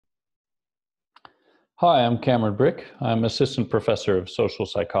Hi, I'm Cameron Brick. I'm Assistant Professor of Social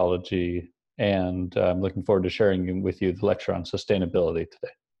Psychology, and I'm looking forward to sharing with you the lecture on sustainability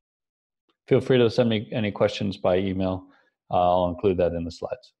today. Feel free to send me any questions by email. I'll include that in the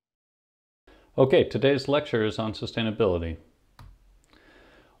slides. Okay, today's lecture is on sustainability.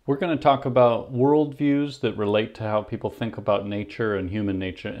 We're going to talk about worldviews that relate to how people think about nature and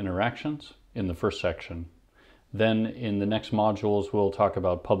human-nature interactions in the first section. Then in the next modules, we'll talk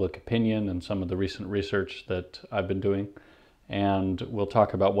about public opinion and some of the recent research that I've been doing. And we'll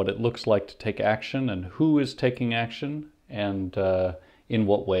talk about what it looks like to take action and who is taking action and in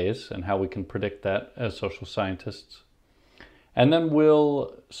what ways and how we can predict that as social scientists. And then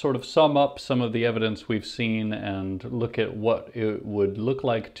we'll sort of sum up some of the evidence we've seen and look at what it would look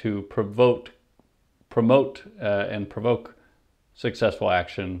like to promote and provoke successful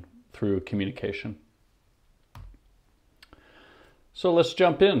action through communication. So let's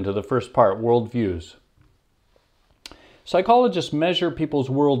jump into the first part, worldviews. Psychologists measure people's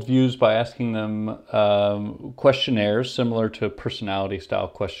worldviews by asking them questionnaires similar to personality-style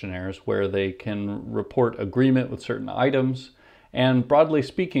questionnaires where they can report agreement with certain items. And broadly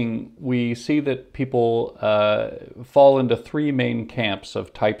speaking, we see that people fall into three main camps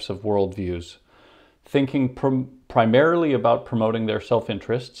of types of worldviews. Thinking primarily about promoting their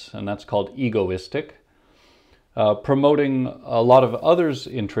self-interests, and that's called egoistic. Promoting a lot of others'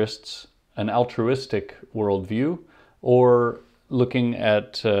 interests, an altruistic worldview, or looking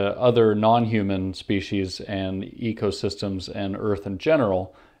at other non-human species and ecosystems and Earth in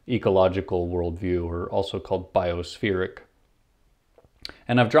general, ecological worldview, or also called biospheric.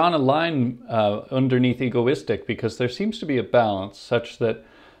 And I've drawn a line underneath egoistic because there seems to be a balance such that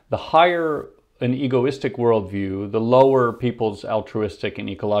the higher an egoistic worldview, the lower people's altruistic and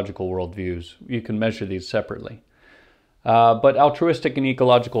ecological worldviews. You can measure these separately. But altruistic and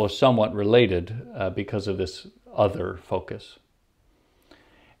ecological are somewhat related because of this other focus.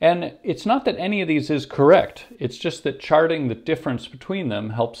 And it's not that any of these is correct. It's just that charting the difference between them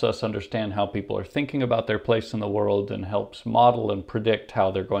helps us understand how people are thinking about their place in the world and helps model and predict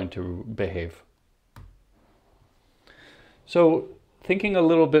how they're going to behave. So, thinking a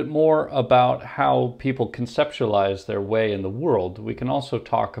little bit more about how people conceptualize their way in the world, we can also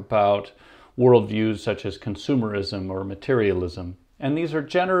talk about worldviews such as consumerism or materialism. And these are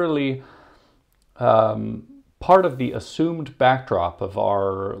generally part of the assumed backdrop of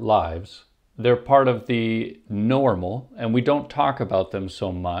our lives. They're part of the normal, and we don't talk about them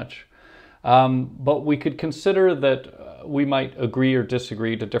so much. But we could consider that we might agree or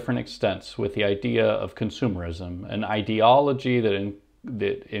disagree to different extents with the idea of consumerism, an ideology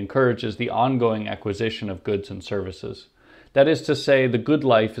that encourages the ongoing acquisition of goods and services. That is to say, the good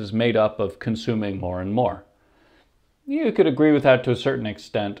life is made up of consuming more and more. You could agree with that to a certain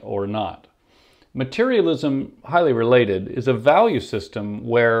extent or not. Materialism, highly related, is a value system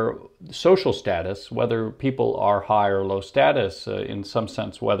where social status, whether people are high or low status, in some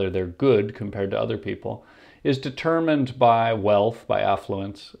sense whether they're good compared to other people, is determined by wealth, by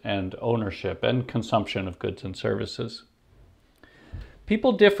affluence, and ownership and consumption of goods and services.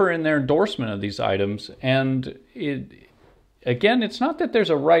 People differ in their endorsement of these items, and again, it's not that there's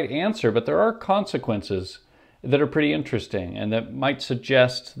a right answer, but there are consequences that are pretty interesting and that might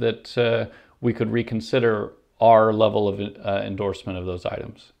suggest that we could reconsider our level of endorsement of those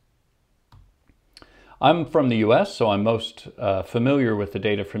items. I'm from the US, so I'm most familiar with the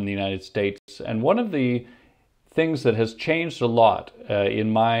data from the United States. And one of the things that has changed a lot in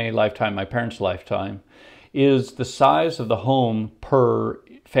my lifetime, my parents' lifetime, is the size of the home per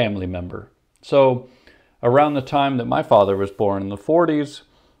family member. So around the time that my father was born in the 40s,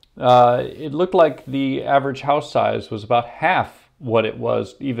 it looked like the average house size was about half what it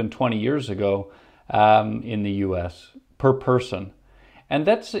was even 20 years ago in the US per person. And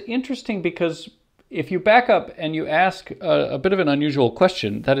that's interesting because if you back up and you ask a bit of an unusual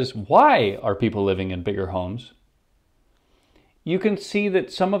question, that is, why are people living in bigger homes? You can see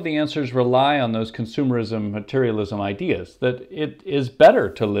that some of the answers rely on those consumerism, materialism ideas, that it is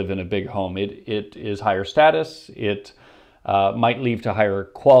better to live in a big home. It is higher status, it might lead to higher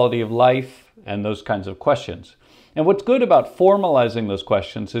quality of life, and those kinds of questions. And what's good about formalizing those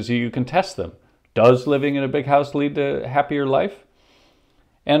questions is you can test them. Does living in a big house lead to a happier life?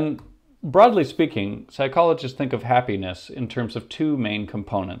 And broadly speaking, psychologists think of happiness in terms of two main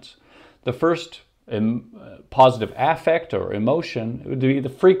components. The first, positive affect or emotion, would be the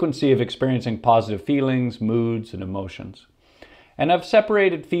frequency of experiencing positive feelings, moods, and emotions. And I've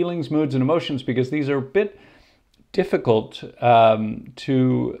separated feelings, moods, and emotions because these are a bit difficult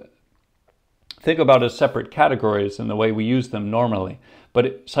to think about as separate categories in the way we use them normally.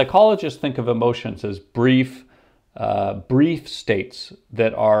 But psychologists think of emotions as brief states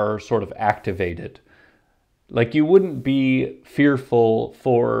that are sort of activated. Like you wouldn't be fearful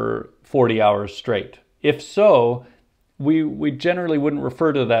for 40 hours straight. If so, we generally wouldn't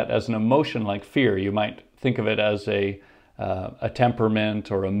refer to that as an emotion like fear. You might think of it as a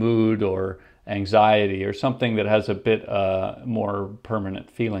temperament or a mood or anxiety or something that has a bit more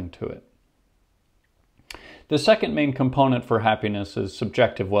permanent feeling to it. The second main component for happiness is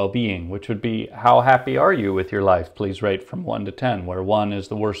subjective well-being, which would be how happy are you with your life? Please rate from 1 to 10, where 1 is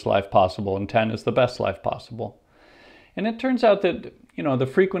the worst life possible and 10 is the best life possible. And it turns out that, the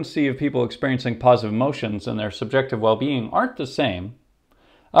frequency of people experiencing positive emotions and their subjective well-being aren't the same,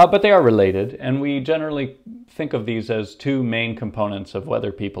 but they are related, and we generally think of these as two main components of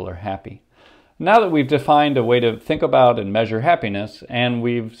whether people are happy. Now that we've defined a way to think about and measure happiness, and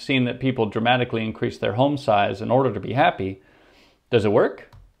we've seen that people dramatically increase their home size in order to be happy, does it work?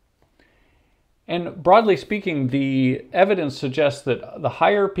 And broadly speaking, the evidence suggests that the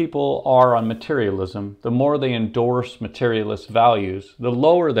higher people are on materialism, the more they endorse materialist values, the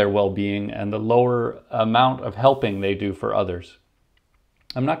lower their well-being and the lower amount of helping they do for others.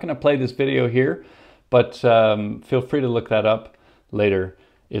 I'm not going to play this video here, but feel free to look that up later.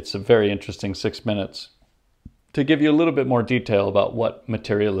 It's a very interesting 6 minutes to give you a little bit more detail about what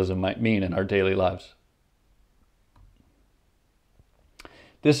materialism might mean in our daily lives.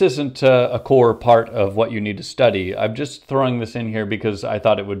 This isn't a core part of what you need to study. I'm just throwing this in here because I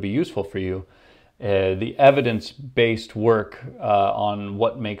thought it would be useful for you. The evidence-based work on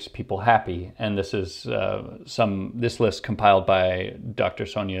what makes people happy, and this is this list compiled by Dr.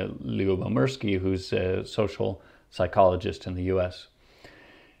 Sonia Lyubomirsky, who's a social psychologist in the U.S.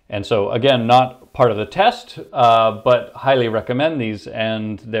 And so, again, not part of the test, but highly recommend these,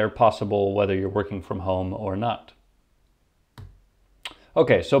 and they're possible whether you're working from home or not.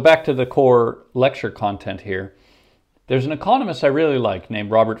 Okay, so back to the core lecture content here. There's an economist I really like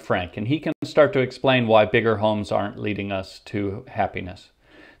named Robert Frank, and he can start to explain why bigger homes aren't leading us to happiness.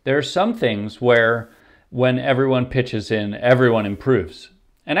 There are some things where when everyone pitches in, everyone improves.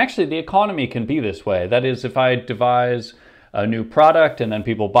 And actually the economy can be this way. That is, if I devise a new product and then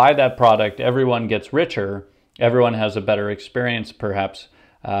people buy that product, everyone gets richer, everyone has a better experience perhaps,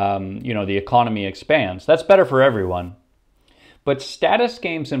 the economy expands. That's better for everyone. But status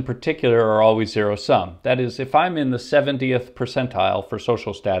games in particular are always zero-sum. That is, if I'm in the 70th percentile for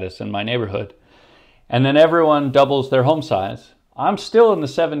social status in my neighborhood, and then everyone doubles their home size, I'm still in the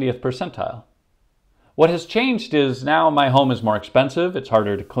 70th percentile. What has changed is now my home is more expensive, it's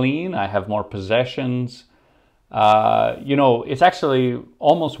harder to clean, I have more possessions. It's actually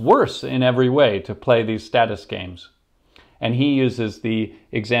almost worse in every way to play these status games. And he uses the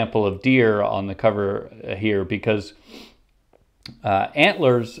example of deer on the cover here because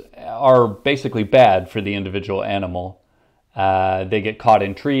antlers are basically bad for the individual animal. They get caught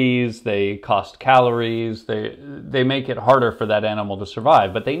in trees, they cost calories, they make it harder for that animal to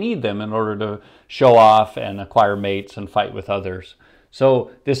survive, but they need them in order to show off and acquire mates and fight with others.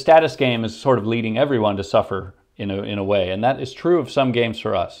 So this status game is sort of leading everyone to suffer in a way, and that is true of some games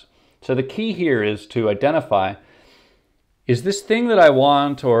for us. So the key here is to identify, is this thing that I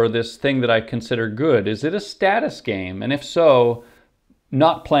want or this thing that I consider good, is it a status game? And if so,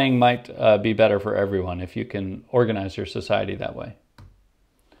 not playing might be better for everyone if you can organize your society that way.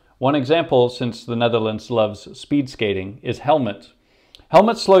 One example, since the Netherlands loves speed skating, is helmets.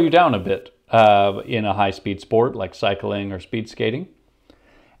 Helmets slow you down a bit in a high-speed sport like cycling or speed skating.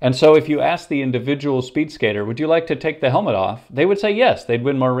 And so if you ask the individual speed skater, would you like to take the helmet off? They would say yes, they'd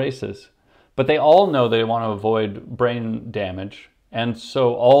win more races. But they all know they want to avoid brain damage. And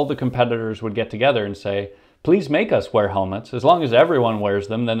so all the competitors would get together and say, please make us wear helmets. As long as everyone wears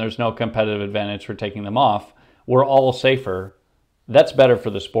them, then there's no competitive advantage for taking them off. We're all safer. That's better for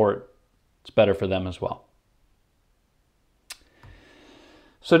the sport. It's better for them as well.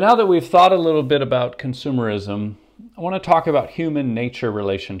 So now that we've thought a little bit about consumerism, I want to talk about human-nature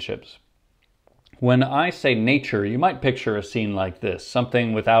relationships. When I say nature, you might picture a scene like this,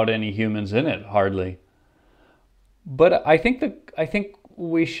 something without any humans in it, hardly. But I think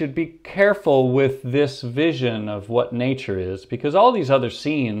we should be careful with this vision of what nature is, because all these other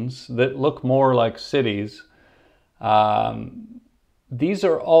scenes that look more like cities, these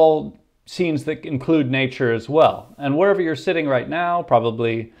are all scenes that include nature as well. And wherever you're sitting right now,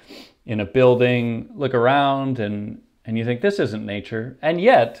 probably in a building, look around and you think this isn't nature, and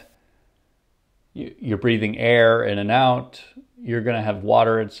yet you're breathing air in and out, you're going to have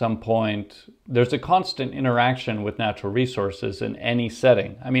water at some point. There's a constant interaction with natural resources in any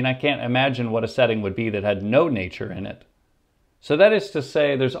setting. I mean, I can't imagine what a setting would be that had no nature in it. So that is to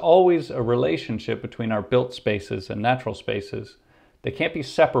say, there's always a relationship between our built spaces and natural spaces. They can't be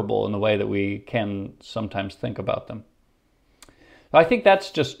separable in the way that we can sometimes think about them. I think that's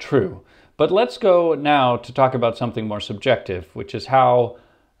just true. But let's go now to talk about something more subjective, which is how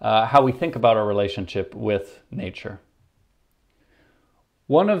we think about our relationship with nature.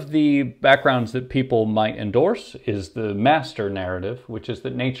 One of the backgrounds that people might endorse is the master narrative, which is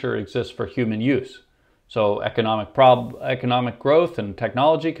that nature exists for human use. So economic growth and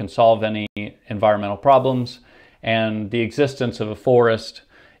technology can solve any environmental problems, and the existence of a forest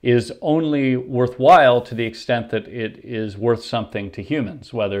is only worthwhile to the extent that it is worth something to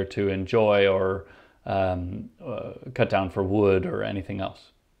humans, whether to enjoy or cut down for wood or anything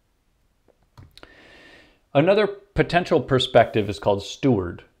else. Another potential perspective is called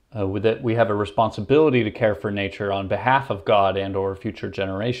steward, with that we have a responsibility to care for nature on behalf of God and or future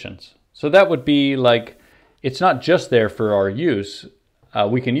generations. So that would be like, it's not just there for our use.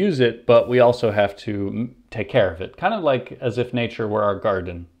 We can use it, but we also have to take care of it, kind of like as if nature were our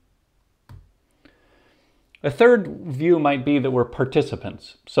garden. A third view might be that we're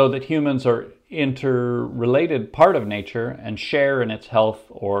participants, so that humans are interrelated part of nature and share in its health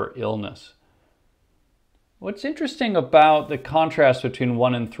or illness. What's interesting about the contrast between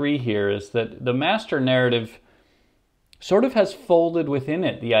 1 and 3 here is that the master narrative sort of has folded within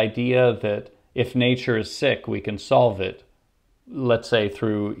it the idea that if nature is sick, we can solve it, let's say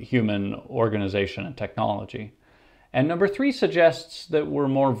through human organization and technology. And number 3 suggests that we're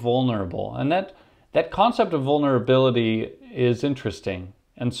more vulnerable, and that concept of vulnerability is interesting.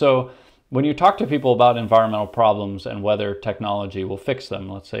 And so when you talk to people about environmental problems and whether technology will fix them,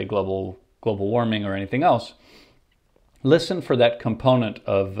 let's say global warming or anything else, listen for that component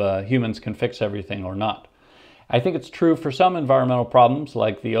of humans can fix everything or not. I think it's true for some environmental problems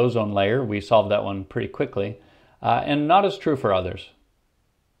like the ozone layer. We solved that one pretty quickly, and not as true for others.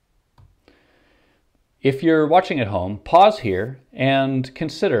 If you're watching at home, pause here and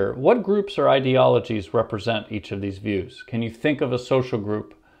consider what groups or ideologies represent each of these views. Can you think of a social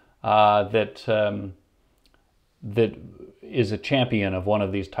group that is a champion of one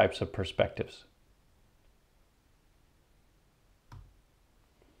of these types of perspectives?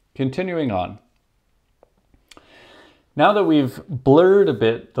 Continuing on. Now that we've blurred a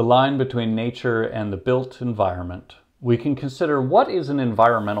bit the line between nature and the built environment, we can consider what is an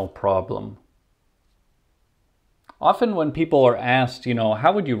environmental problem. Often when people are asked,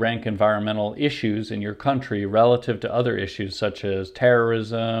 how would you rank environmental issues in your country relative to other issues such as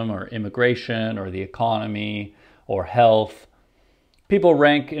terrorism or immigration or the economy or health, people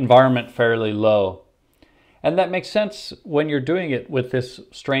rank environment fairly low. And that makes sense when you're doing it with this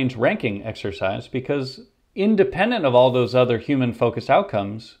strange ranking exercise, because independent of all those other human-focused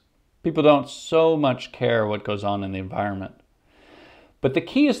outcomes, people don't so much care what goes on in the environment. But the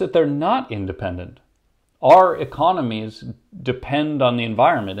key is that they're not independent. Our economies depend on the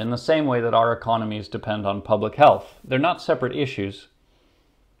environment in the same way that our economies depend on public health. They're not separate issues.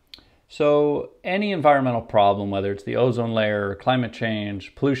 So any environmental problem, whether it's the ozone layer, climate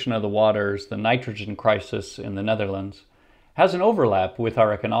change, pollution of the waters, the nitrogen crisis in the Netherlands, has an overlap with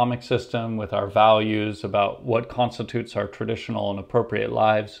our economic system, with our values about what constitutes our traditional and appropriate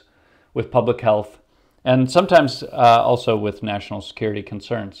lives, with public health, and sometimes also with national security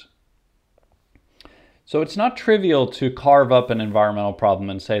concerns. So it's not trivial to carve up an environmental problem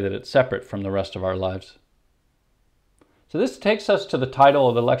and say that it's separate from the rest of our lives. So this takes us to the title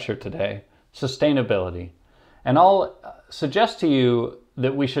of the lecture today, sustainability. And I'll suggest to you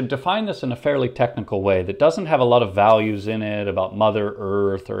that we should define this in a fairly technical way that doesn't have a lot of values in it about Mother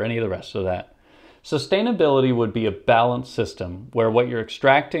Earth or any of the rest of that. Sustainability would be a balanced system where what you're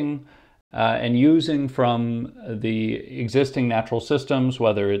extracting and using from the existing natural systems,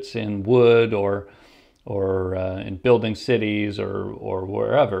 whether it's in wood or in building cities or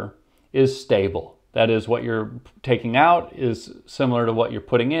wherever, is stable. That is, what you're taking out is similar to what you're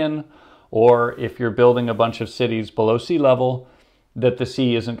putting in, or if you're building a bunch of cities below sea level, that the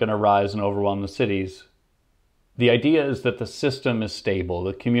sea isn't going to rise and overwhelm the cities. The idea is that the system is stable,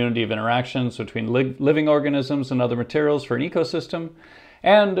 the community of interactions between living organisms and other materials for an ecosystem,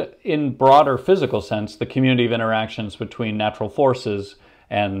 and in broader physical sense, the community of interactions between natural forces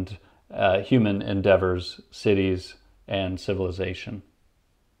and human endeavors, cities, and civilization.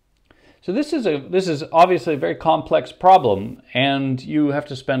 So this is obviously a very complex problem, and you have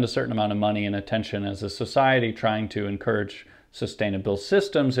to spend a certain amount of money and attention as a society trying to encourage sustainable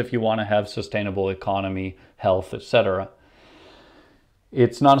systems if you want to have sustainable economy, health, etc.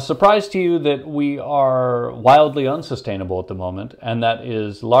 It's not a surprise to you that we are wildly unsustainable at the moment, and that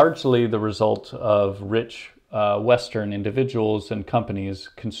is largely the result of rich Western individuals and companies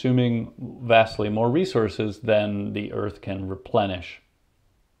consuming vastly more resources than the Earth can replenish.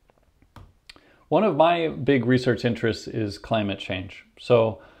 One of my big research interests is climate change.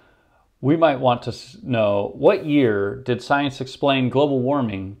 So we might want to know, what year did science explain global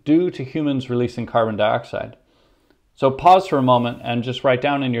warming due to humans releasing carbon dioxide? So pause for a moment and just write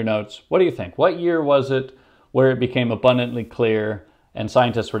down in your notes, what do you think? What year was it where it became abundantly clear and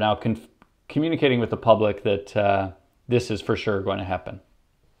scientists were now communicating with the public that this is for sure going to happen?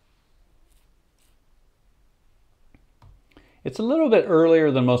 It's a little bit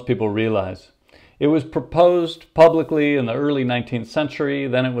earlier than most people realize. It was proposed publicly in the early 19th century,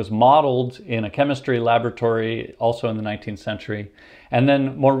 then it was modeled in a chemistry laboratory also in the 19th century, and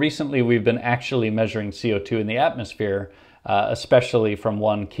then more recently we've been actually measuring CO2 in the atmosphere, especially from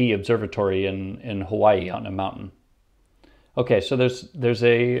one key observatory in Hawaii on a mountain. Okay, so there's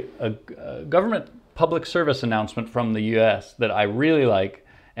a government public service announcement from the US that I really like,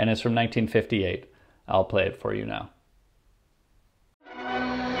 and it's from 1958. I'll play it for you now.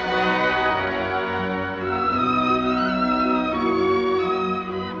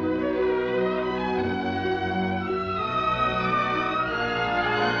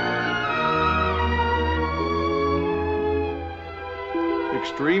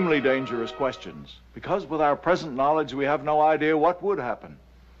 Extremely dangerous questions, because with our present knowledge we have no idea what would happen.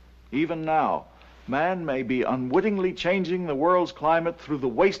 Even now, man may be unwittingly changing the world's climate through the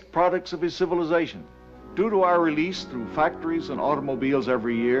waste products of his civilization. Due to our release through factories and automobiles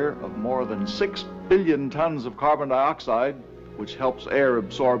every year of more than 6 billion tons of carbon dioxide, which helps air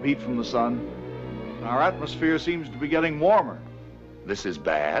absorb heat from the sun, our atmosphere seems to be getting warmer. This is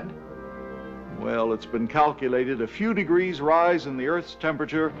bad? Well, it's been calculated a few degrees rise in the Earth's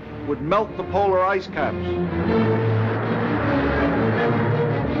temperature would melt the polar ice caps.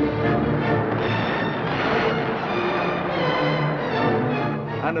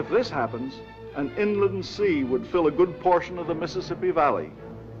 And if this happens, an inland sea would fill a good portion of the Mississippi Valley.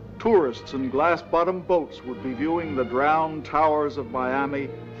 Tourists in glass-bottom boats would be viewing the drowned towers of Miami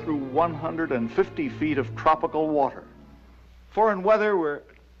through 150 feet of tropical water. Foreign weather, we're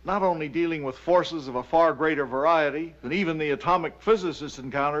not only dealing with forces of a far greater variety than even the atomic physicist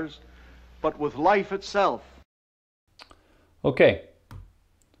encounters, but with life itself. Okay,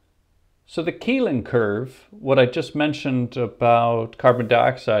 so the Keeling curve, what I just mentioned about carbon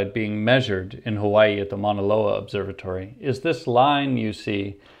dioxide being measured in Hawaii at the Mauna Loa Observatory, is this line you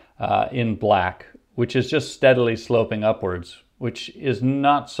see in black, which is just steadily sloping upwards, which is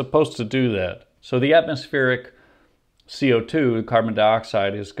not supposed to do that. So the atmospheric CO2, carbon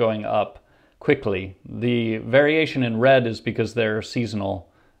dioxide, is going up quickly. The variation in red is because there are seasonal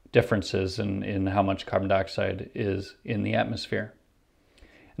differences in how much carbon dioxide is in the atmosphere.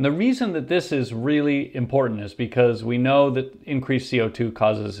 And the reason that this is really important is because we know that increased CO2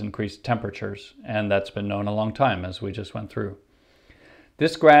 causes increased temperatures, and that's been known a long time, as we just went through.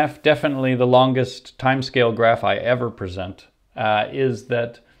 This graph, definitely the longest timescale graph I ever present, is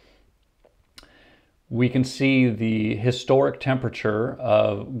that we can see the historic temperature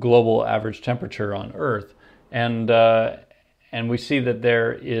of global average temperature on Earth, and we see that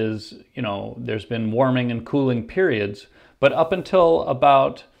there is, there's been warming and cooling periods, but up until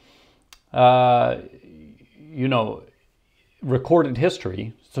about, recorded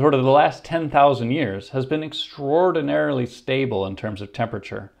history, sort of the last 10,000 years, has been extraordinarily stable in terms of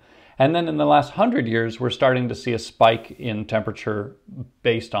temperature. And then in the last 100 years, we're starting to see a spike in temperature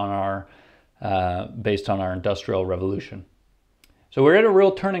based on our industrial revolution. So we're at a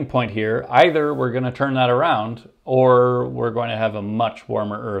real turning point here. Either we're going to turn that around, or we're going to have a much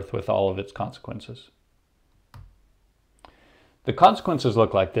warmer Earth with all of its consequences. The consequences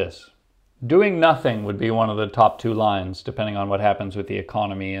look like this. Doing nothing would be one of the top two lines, depending on what happens with the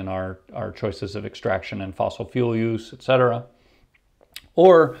economy and our choices of extraction and fossil fuel use, etc.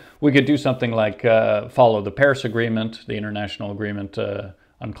 Or we could do something like follow the Paris Agreement, the international agreement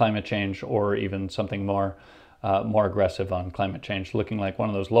on climate change, or even something more aggressive on climate change, looking like one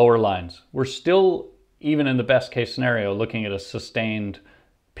of those lower lines. We're still, even in the best case scenario, looking at a sustained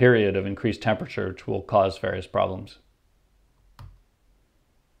period of increased temperature, which will cause various problems.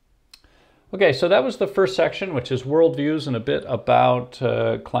 Okay, so that was the first section, which is worldviews and a bit about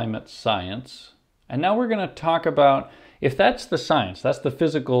climate science. And now we're going to talk about, if that's the science, that's the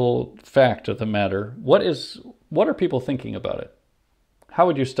physical fact of the matter, what are people thinking about it? How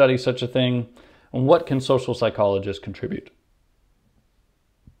would you study such a thing? And what can social psychologists contribute?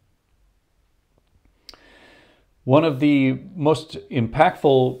 One of the most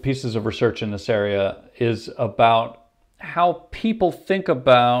impactful pieces of research in this area is about how people think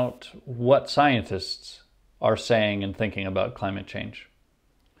about what scientists are saying and thinking about climate change.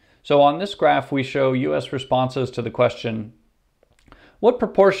 So on this graph, we show U.S. responses to the question, what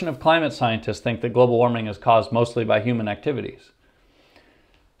proportion of climate scientists think that global warming is caused mostly by human activities?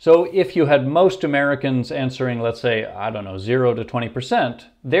 So if you had most Americans answering, let's say, I don't know, 0 to 20%,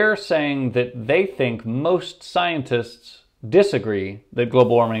 they're saying that they think most scientists disagree that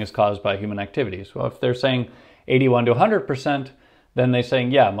global warming is caused by human activities. Well, if they're saying 81 to 100%, then they're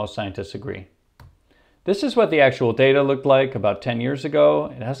saying, yeah, most scientists agree. This is what the actual data looked like about 10 years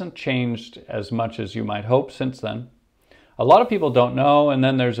ago. It hasn't changed as much as you might hope since then. A lot of people don't know, and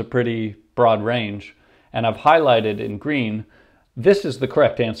then there's a pretty broad range. And I've highlighted in green, this is the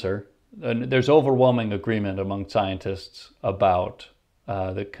correct answer. There's overwhelming agreement among scientists about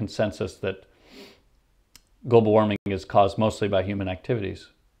the consensus that global warming is caused mostly by human activities.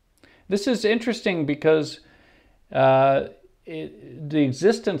 This is interesting because the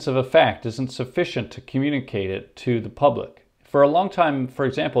existence of a fact isn't sufficient to communicate it to the public. For a long time, for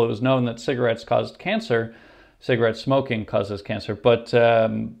example, it was known that cigarettes caused cancer. Cigarette smoking causes cancer, but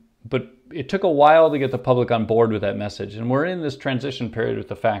it took a while to get the public on board with that message, and we're in this transition period with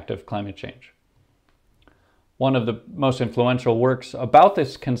the fact of climate change. One of the most influential works about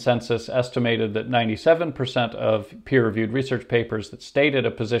this consensus estimated that 97% of peer-reviewed research papers that stated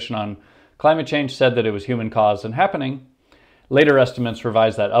a position on climate change said that it was human-caused and happening. Later estimates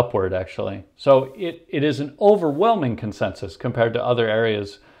revised that upward, actually. So it is an overwhelming consensus compared to other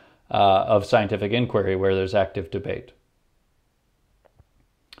areas of scientific inquiry where there's active debate.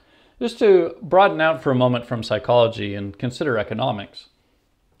 Just to broaden out for a moment from psychology and consider economics,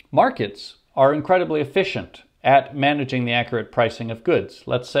 markets are incredibly efficient at managing the accurate pricing of goods.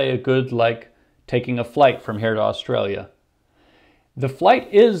 Let's say a good like taking a flight from here to Australia. The flight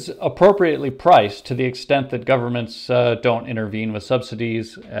is appropriately priced to the extent that governments don't intervene with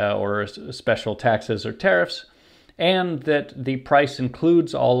subsidies or special taxes or tariffs, and that the price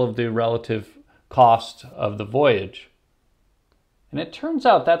includes all of the relative cost of the voyage. And it turns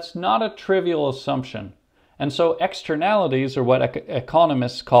out that's not a trivial assumption. And so externalities are what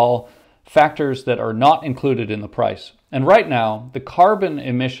economists call factors that are not included in the price. And right now, the carbon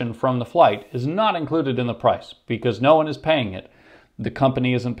emission from the flight is not included in the price because no one is paying it. The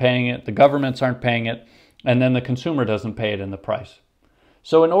company isn't paying it, the governments aren't paying it, and then the consumer doesn't pay it in the price.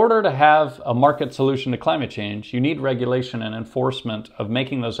 So in order to have a market solution to climate change, you need regulation and enforcement of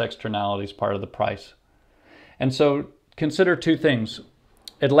making those externalities part of the price. And so consider two things.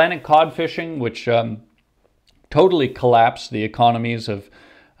 Atlantic cod fishing, which totally collapsed the economies of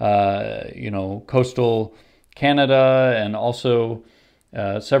coastal Canada and also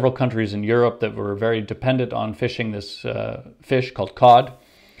several countries in Europe that were very dependent on fishing this fish called cod.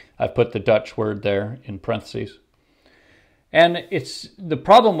 I've put the Dutch word there in parentheses. And the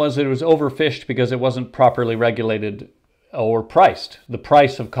problem was that it was overfished because it wasn't properly regulated or priced. The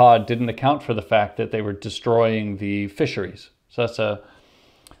price of cod didn't account for the fact that they were destroying the fisheries. So that's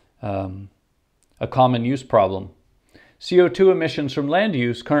a common use problem. CO2 emissions from land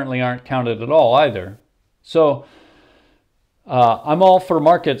use currently aren't counted at all either. So I'm all for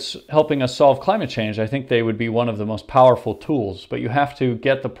markets helping us solve climate change. I think they would be one of the most powerful tools, but you have to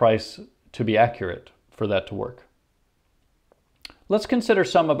get the price to be accurate for that to work. Let's consider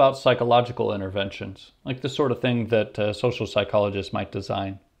some about psychological interventions, like the sort of thing that social psychologists might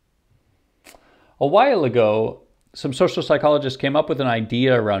design. A while ago, some social psychologists came up with an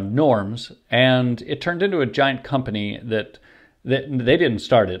idea around norms, and it turned into a giant company that they didn't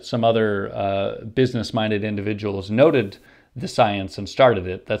start it. Some other business-minded individuals noted the science and started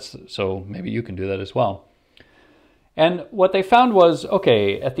it. So maybe you can do that as well. And what they found was,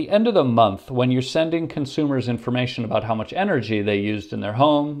 okay, at the end of the month, when you're sending consumers information about how much energy they used in their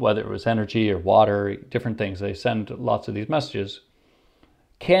home, whether it was energy or water, different things, they send lots of these messages.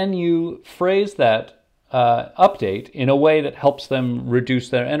 Can you phrase that update in a way that helps them reduce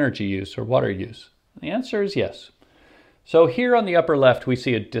their energy use or water use? The answer is yes. So here on the upper left, we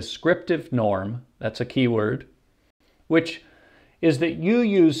see a descriptive norm, that's a keyword, which is that you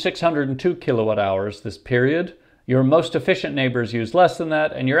use 602 kilowatt hours this period. Your most efficient neighbors used less than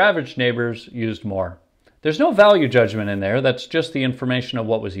that, and your average neighbors used more. There's no value judgment in there. That's just the information of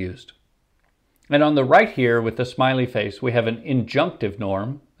what was used. And on the right here with the smiley face, we have an injunctive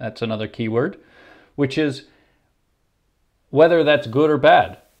norm. That's another keyword, which is whether that's good or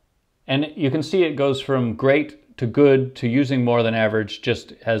bad. And you can see it goes from great to good to using more than average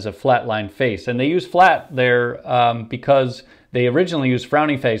just as a flat line face. And they use flat there because they originally used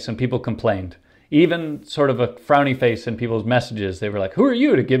frowny face and people complained. Even sort of a frowny face in people's messages. They were like, who are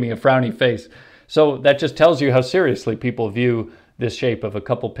you to give me a frowny face? So that just tells you how seriously people view this shape of a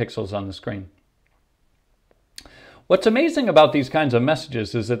couple pixels on the screen. What's amazing about these kinds of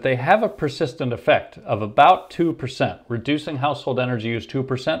messages is that they have a persistent effect of about 2%, reducing household energy use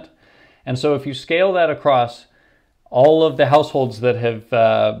 2%. And so if you scale that across all of the households that have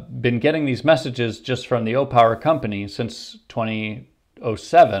been getting these messages just from the Opower company since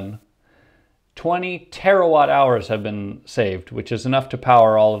 2007, 20 terawatt hours have been saved, which is enough to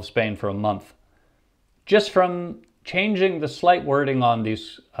power all of Spain for a month, just from changing the slight wording on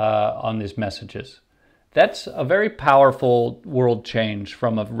these messages. That's a very powerful world change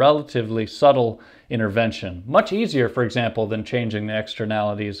from a relatively subtle intervention. Much easier, for example, than changing the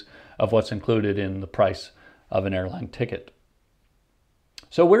externalities of what's included in the price of an airline ticket.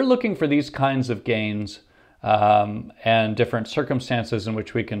 So we're looking for these kinds of gains and different circumstances in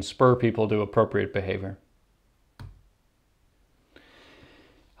which we can spur people to appropriate behavior.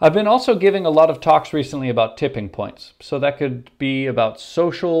 I've been also giving a lot of talks recently about tipping points. So that could be about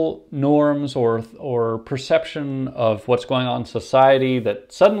social norms or perception of what's going on in society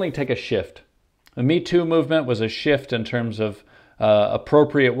that suddenly take a shift. The Me Too movement was a shift in terms of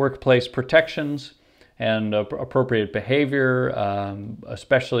appropriate workplace protections and appropriate behavior,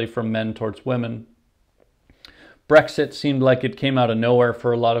 especially from men towards women. Brexit seemed like it came out of nowhere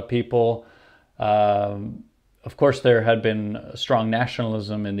for a lot of people. Of course, there had been strong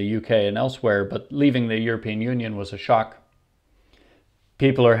nationalism in the UK and elsewhere, but leaving the European Union was a shock.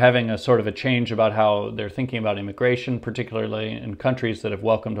 People are having a sort of a change about how they're thinking about immigration, particularly in countries that have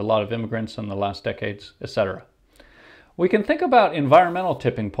welcomed a lot of immigrants in the last decades, etc. We can think about environmental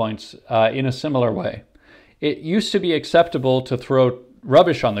tipping points in a similar way. It used to be acceptable to throw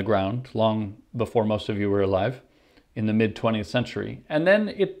rubbish on the ground long before most of you were alive, in the mid-20th century. And then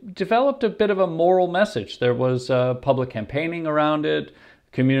it developed a bit of a moral message. There was public campaigning around it,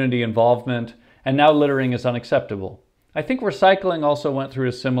 community involvement, and now littering is unacceptable. I think recycling also went through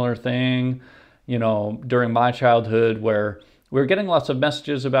a similar thing, during my childhood, where we were getting lots of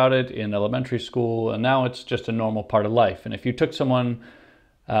messages about it in elementary school, and now it's just a normal part of life. And if you took someone,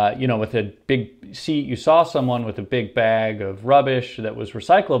 with a big seat, you saw someone with a big bag of rubbish that was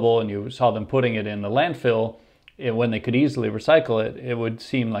recyclable, and you saw them putting it in the landfill, when they could easily recycle it, it would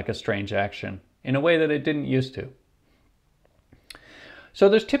seem like a strange action in a way that it didn't used to. So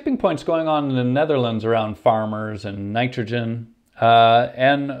there's tipping points going on in the Netherlands around farmers and nitrogen.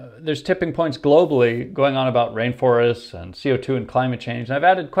 And there's tipping points globally going on about rainforests and CO2 and climate change. And I've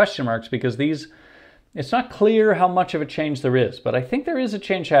added question marks because it's not clear how much of a change there is, but I think there is a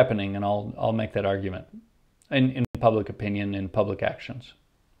change happening, and I'll make that argument in public opinion, in public actions.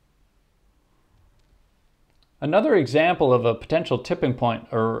 Another example of a potential tipping point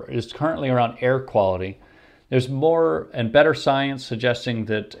is currently around air quality. There's more and better science suggesting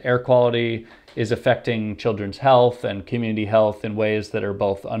that air quality is affecting children's health and community health in ways that are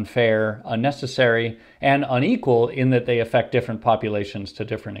both unfair, unnecessary, and unequal in that they affect different populations to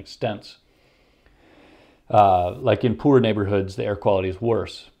different extents. Like in poor neighborhoods, the air quality is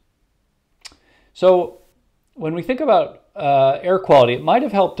worse. So when we think about air quality, it might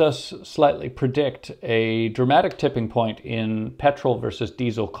have helped us slightly predict a dramatic tipping point in petrol versus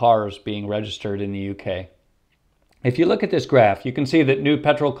diesel cars being registered in the UK. If you look at this graph, you can see that new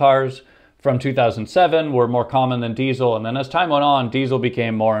petrol cars from 2007 were more common than diesel, and then as time went on, diesel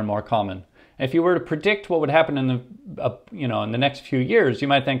became more and more common. And if you were to predict what would happen in the next few years, you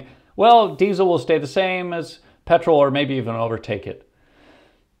might think, well, diesel will stay the same as petrol or maybe even overtake it.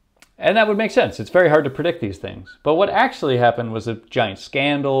 And that would make sense. It's very hard to predict these things. But what actually happened was a giant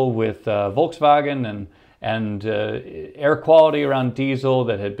scandal with Volkswagen and air quality around diesel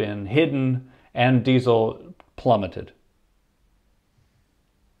that had been hidden, and diesel plummeted.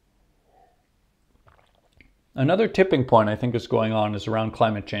 Another tipping point I think is going on is around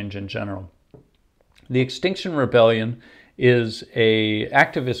climate change in general. The Extinction Rebellion is an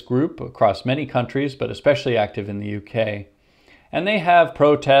activist group across many countries, but especially active in the UK. And they have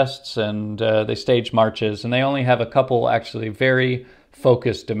protests and they stage marches, and they only have a couple actually very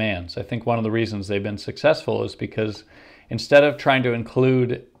focused demands. I think one of the reasons they've been successful is because instead of trying to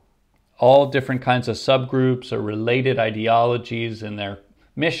include all different kinds of subgroups or related ideologies in their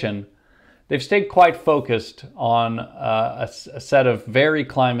mission, they've stayed quite focused on a set of very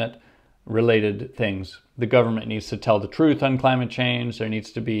climate-related things. The government needs to tell the truth on climate change. There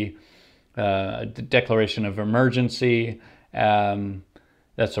needs to be a declaration of emergency. You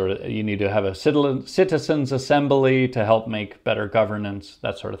need to have a citizens' assembly to help make better governance,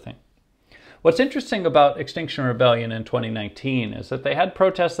 that sort of thing. What's interesting about Extinction Rebellion in 2019 is that they had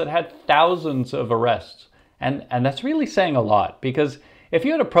protests that had thousands of arrests. And that's really saying a lot, because if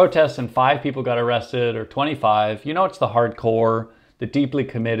you had a protest and 5 people got arrested or 25, it's the hardcore, the deeply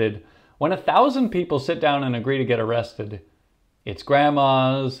committed. When 1,000 people sit down and agree to get arrested, it's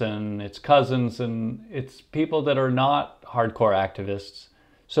grandmas and it's cousins and it's people that are not hardcore activists.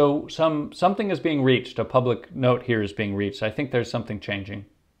 So something is being reached, a public note here is being reached. I think there's something changing.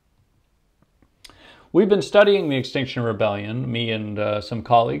 We've been studying the Extinction Rebellion, me and some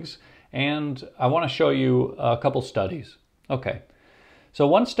colleagues, and I want to show you a couple studies. Okay, so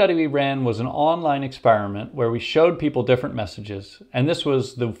one study we ran was an online experiment where we showed people different messages, and this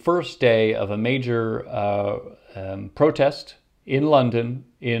was the first day of a major protest in London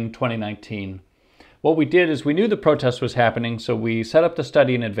in 2019. What we did is we knew the protest was happening, so we set up the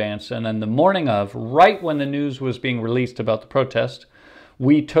study in advance, and then the morning of, right when the news was being released about the protest,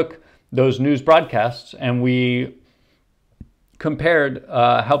 we took those news broadcasts and we compared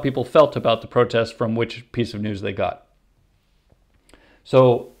how people felt about the protest from which piece of news they got.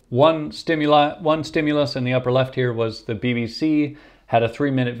 So one stimulus in the upper left here was the BBC had a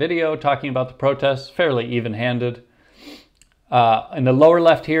 3-minute video talking about the protests, fairly even-handed. In the lower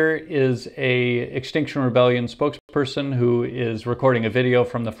left here is a Extinction Rebellion spokesperson who is recording a video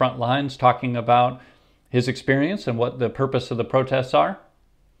from the front lines talking about his experience and what the purpose of the protests are.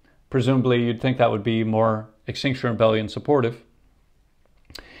 Presumably, you'd think that would be more Extinction Rebellion supportive.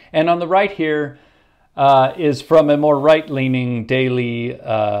 And on the right here is from a more right-leaning daily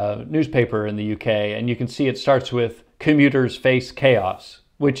newspaper in the UK. And you can see it starts with "Commuters face chaos,"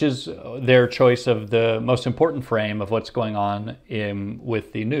 which is their choice of the most important frame of what's going on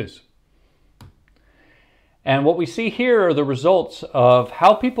with the news. And what we see here are the results of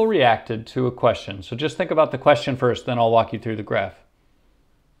how people reacted to a question. So just think about the question first, then I'll walk you through the graph.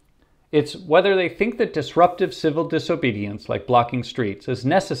 It's whether they think that disruptive civil disobedience, like blocking streets, is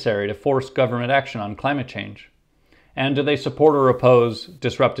necessary to force government action on climate change. And do they support or oppose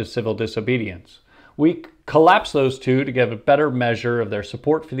disruptive civil disobedience? We collapse those two to give a better measure of their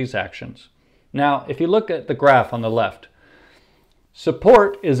support for these actions. Now, if you look at the graph on the left,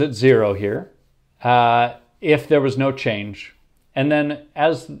 support is at 0 here if there was no change. And then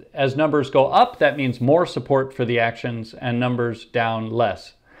as numbers go up, that means more support for the actions, and numbers down,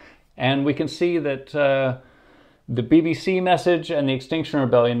 less. And we can see that the BBC message and the Extinction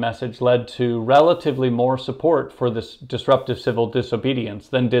Rebellion message led to relatively more support for this disruptive civil disobedience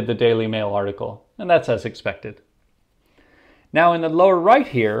than did the Daily Mail article. And that's as expected. Now in the lower right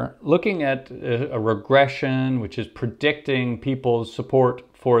here, looking at a regression which is predicting people's support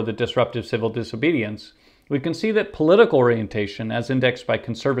for the disruptive civil disobedience, we can see that political orientation, as indexed by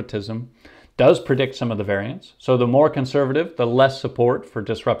conservatism, does predict some of the variance. So the more conservative, the less support for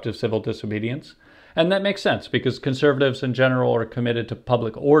disruptive civil disobedience. And that makes sense because conservatives in general are committed to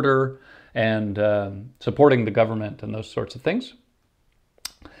public order and supporting the government and those sorts of things.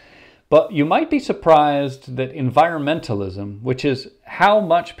 But you might be surprised that environmentalism, which is how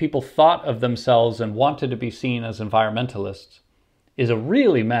much people thought of themselves and wanted to be seen as environmentalists, is a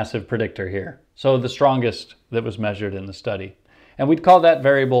really massive predictor here. So the strongest that was measured in the study. And we'd call that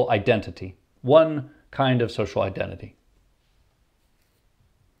variable identity. One kind of social identity.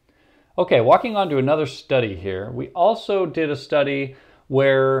 Okay, walking on to another study here. We also did a study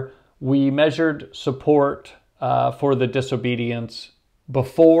where we measured support for the disobedience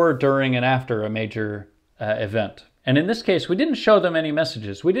before, during, and after a major event. And in this case, we didn't show them any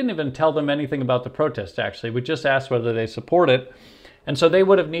messages. We didn't even tell them anything about the protest, actually. We just asked whether they support it. And so they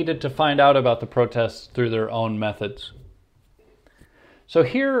would have needed to find out about the protests through their own methods. So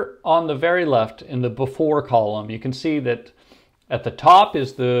here on the very left in the before column, you can see that at the top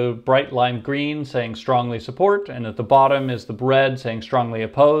is the bright lime green saying strongly support, and at the bottom is the red saying strongly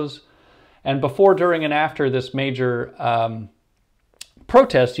oppose. And before, during, and after this major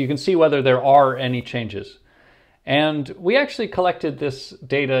protest, you can see whether there are any changes. And we actually collected this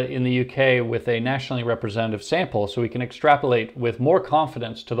data in the UK with a nationally representative sample, so we can extrapolate with more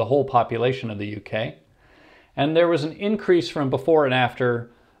confidence to the whole population of the UK. And there was an increase from before and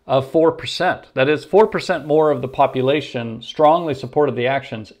after of 4%. That is, 4% more of the population strongly supported the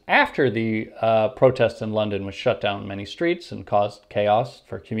actions after the protest in London, which shut down many streets and caused chaos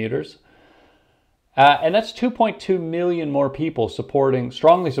for commuters. And that's 2.2 million more people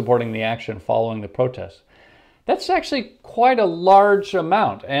strongly supporting the action following the protest. That's actually quite a large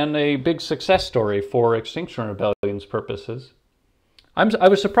amount and a big success story for Extinction Rebellion's purposes. I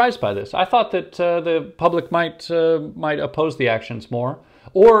was surprised by this. I thought that the public might oppose the actions more.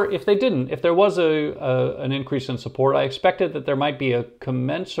 Or if they didn't, if there was an increase in support, I expected that there might be a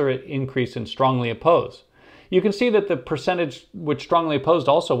commensurate increase in strongly oppose. You can see that the percentage which strongly opposed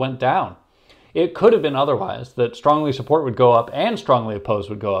also went down. It could have been otherwise, that strongly support would go up and strongly oppose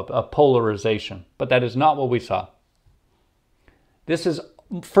would go up, a polarization. But that is not what we saw. This is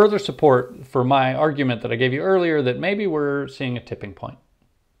further support for my argument that I gave you earlier that maybe we're seeing a tipping point.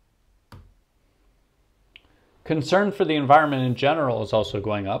 Concern for the environment in general is also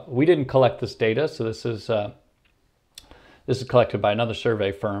going up. We didn't collect this data, so this is collected by another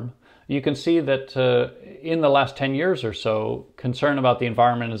survey firm. You can see that in the last 10 years or so, concern about the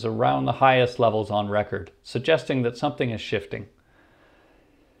environment is around the highest levels on record, suggesting that something is shifting.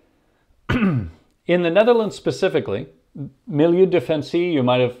 In the Netherlands specifically, Milieu Defensie, you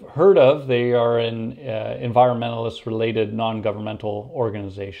might have heard of. They are an environmentalist-related non-governmental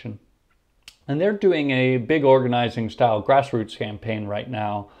organization. And they're doing a big organizing style grassroots campaign right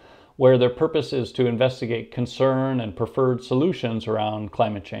now where their purpose is to investigate concern and preferred solutions around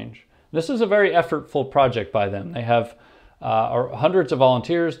climate change. This is a very effortful project by them. They have hundreds of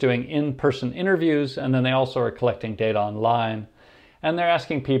volunteers doing in-person interviews, and then they also are collecting data online. And they're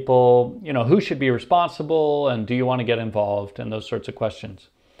asking people, you know, who should be responsible and do you want to get involved and those sorts of questions.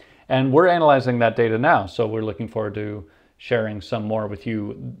 And we're analyzing that data now, so we're looking forward to sharing some more with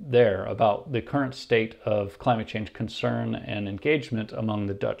you there about the current state of climate change concern and engagement among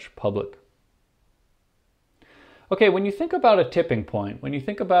the Dutch public. Okay, when you think about a tipping point, when you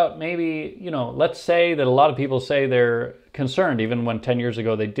think about maybe, you know, let's say that a lot of people say they're concerned even when 10 years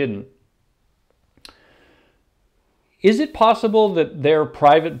ago they didn't. Is it possible that their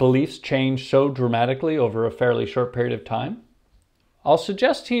private beliefs change so dramatically over a fairly short period of time? I'll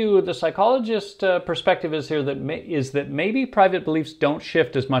suggest to you the psychologist perspective is here that maybe private beliefs don't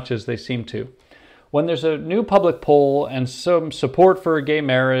shift as much as they seem to. When there's a new public poll and some support for gay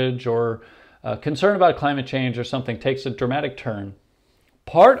marriage or concern about climate change or something takes a dramatic turn,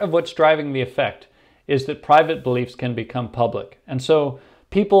 part of what's driving the effect is that private beliefs can become public. And so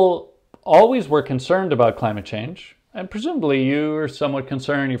people always were concerned about climate change, and presumably you are somewhat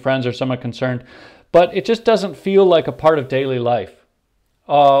concerned, your friends are somewhat concerned, but it just doesn't feel like a part of daily life.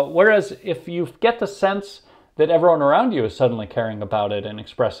 Whereas if you get the sense that everyone around you is suddenly caring about it and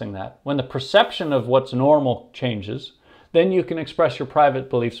expressing that, when the perception of what's normal changes, then you can express your private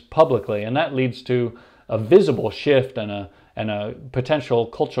beliefs publicly, and that leads to a visible shift and a potential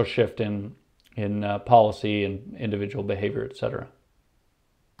cultural shift in policy and individual behavior, etc.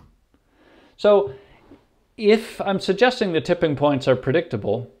 So if I'm suggesting the tipping points are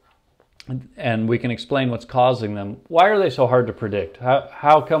predictable and we can explain what's causing them, why are they so hard to predict?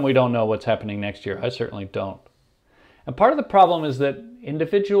 How come we don't know what's happening next year? I certainly don't. And part of the problem is that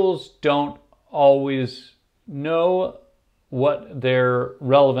individuals don't always know what their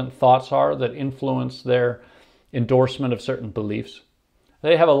relevant thoughts are that influence their endorsement of certain beliefs.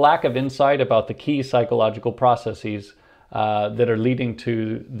 They have a lack of insight about the key psychological processes that are leading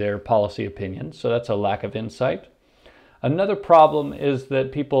to their policy opinions. So that's a lack of insight. Another problem is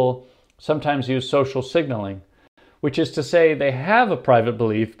that people sometimes use social signaling, which is to say they have a private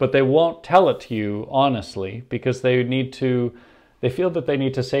belief, but they won't tell it to you honestly because they feel that they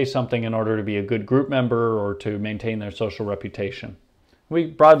need to say something in order to be a good group member or to maintain their social reputation. We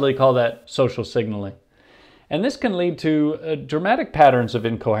broadly call that social signaling. And this can lead to dramatic patterns of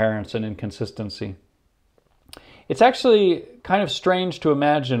incoherence and inconsistency. It's actually kind of strange to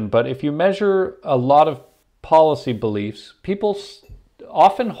imagine, but if you measure a lot of policy beliefs, people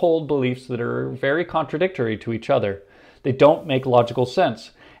often hold beliefs that are very contradictory to each other. They don't make logical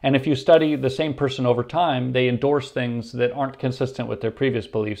sense. And if you study the same person over time, they endorse things that aren't consistent with their previous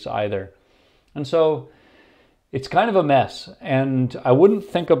beliefs either. And so it's kind of a mess. And I wouldn't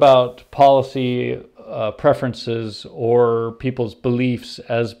think about policy preferences or people's beliefs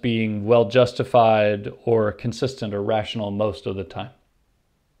as being well justified or consistent or rational most of the time.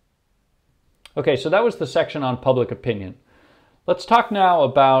 Okay, so that was the section on public opinion. Let's talk now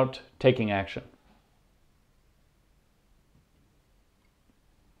about taking action.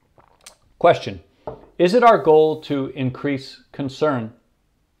 Question: is it our goal to increase concern?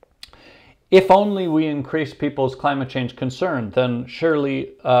 If only we increase people's climate change concern, then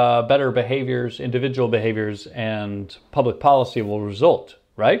surely better behaviors, individual behaviors, and public policy will result,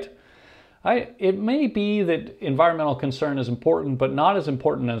 right? It may be that environmental concern is important, but not as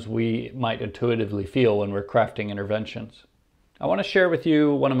important as we might intuitively feel when we're crafting interventions. I want to share with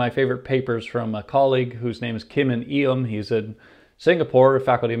you one of my favorite papers from a colleague whose name is Kim In Eum. He's in Singapore, a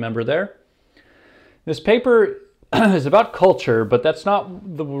faculty member there. This paper is about culture, but that's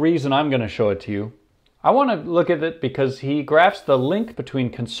not the reason I'm going to show it to you. I want to look at it because he graphs the link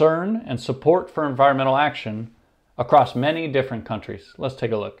between concern and support for environmental action across many different countries. Let's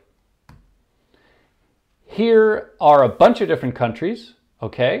take a look. Here are a bunch of different countries,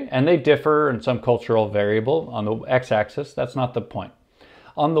 okay, and they differ in some cultural variable on the x-axis. That's not the point.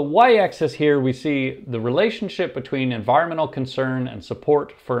 On the y-axis here, we see the relationship between environmental concern and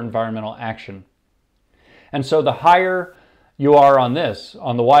support for environmental action. And so the higher you are on this,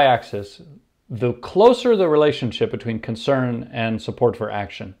 on the y-axis, the closer the relationship between concern and support for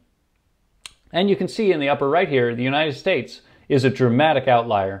action. And you can see in the upper right here, the United States is a dramatic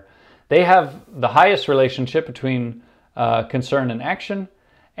outlier. They have the highest relationship between concern and action,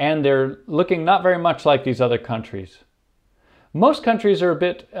 and they're looking not very much like these other countries. Most countries are a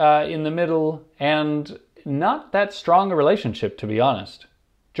bit in the middle and not that strong a relationship, to be honest.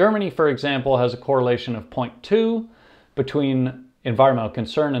 Germany, for example, has a correlation of 0.2 between environmental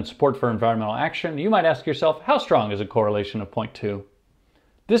concern and support for environmental action. You might ask yourself, how strong is a correlation of 0.2?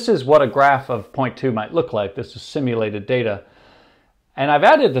 This is what a graph of 0.2 might look like. This is simulated data. And I've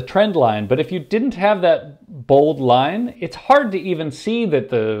added the trend line, but if you didn't have that bold line, it's hard to even see that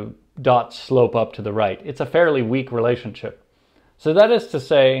the dots slope up to the right. It's a fairly weak relationship. So that is to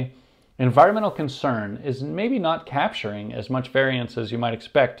say, environmental concern is maybe not capturing as much variance as you might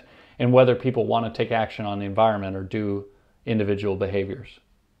expect in whether people want to take action on the environment or do individual behaviors.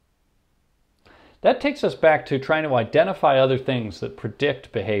 That takes us back to trying to identify other things that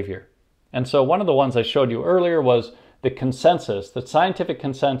predict behavior. And so one of the ones I showed you earlier was the consensus, the scientific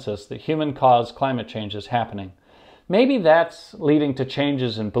consensus that human-caused climate change is happening. Maybe that's leading to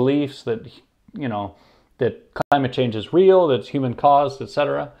changes in beliefs that, that climate change is real, that it's human-caused,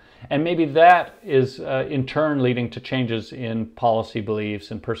 etc. And maybe that is in turn leading to changes in policy beliefs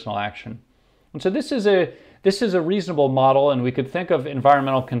and personal action. And so this is a reasonable model, and we could think of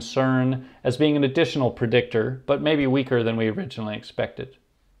environmental concern as being an additional predictor, but maybe weaker than we originally expected.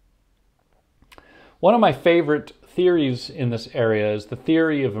 One of my favorite theories in this area is the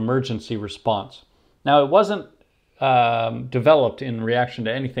theory of emergency response. Now, it wasn't developed in reaction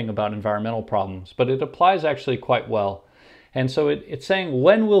to anything about environmental problems, but it applies actually quite well. And so it's saying,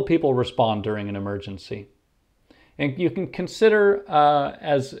 when will people respond during an emergency? And you can consider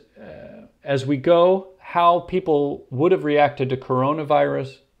as we go how people would have reacted to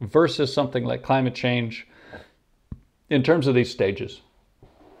coronavirus versus something like climate change in terms of these stages.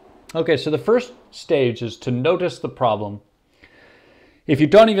 Okay, so the first stage is to notice the problem. If you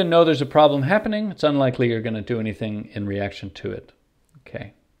don't even know there's a problem happening, it's unlikely you're going to do anything in reaction to it.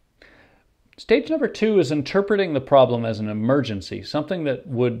 Okay. Stage number 2 is interpreting the problem as an emergency, something that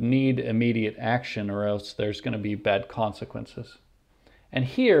would need immediate action or else there's going to be bad consequences. And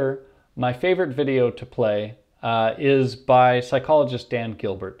here, my favorite video to play is by psychologist Dan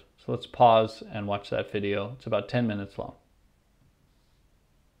Gilbert. So let's pause and watch that video. It's about 10 minutes long.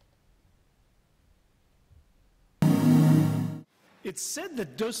 It's said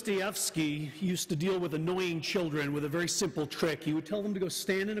that Dostoevsky used to deal with annoying children with a very simple trick. He would tell them to go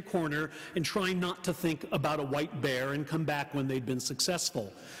stand in a corner and try not to think about a white bear and come back when they'd been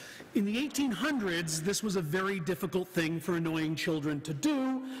successful. In the 1800s, this was a very difficult thing for annoying children to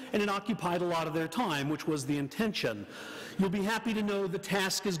do, and it occupied a lot of their time, which was the intention. You'll be happy to know the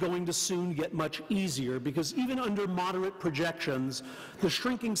task is going to soon get much easier, because even under moderate projections, the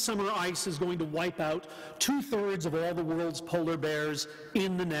shrinking summer ice is going to wipe out 2/3 of all the world's polar bears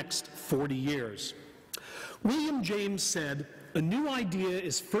in the next 40 years. William James said, "A new idea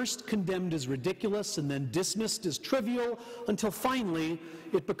is first condemned as ridiculous and then dismissed as trivial until finally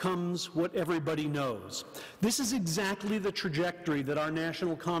it becomes what everybody knows." This is exactly the trajectory that our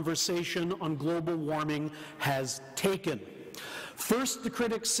national conversation on global warming has taken. First, the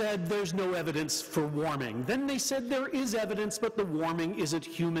critics said there's no evidence for warming. Then they said there is evidence, but the warming isn't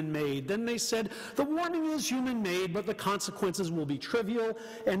human-made. Then they said the warming is human-made, but the consequences will be trivial.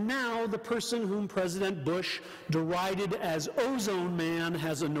 And now the person whom President Bush derided as Ozone Man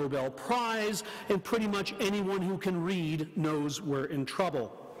has a Nobel Prize, and pretty much anyone who can read knows we're in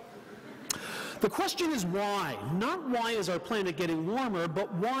trouble. The question is why? Not why is our planet getting warmer,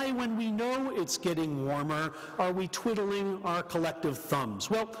 but why, when we know it's getting warmer, are we twiddling our collective thumbs?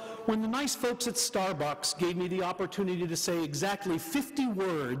 Well, when the nice folks at Starbucks gave me the opportunity to say exactly 50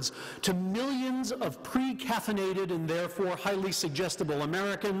 words to millions of pre-caffeinated and therefore highly suggestible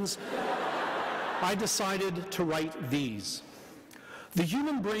Americans, I decided to write these. The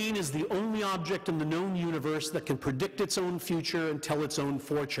human brain is the only object in the known universe that can predict its own future and tell its own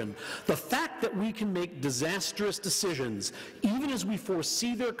fortune. The fact that we can make disastrous decisions, even as we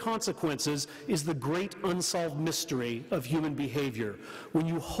foresee their consequences, is the great unsolved mystery of human behavior. When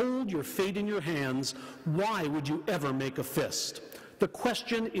you hold your fate in your hands, why would you ever make a fist? The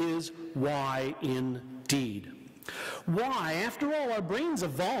question is, why indeed? Why? After all, our brains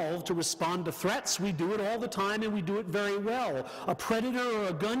evolved to respond to threats. We do it all the time, and we do it very well. A predator or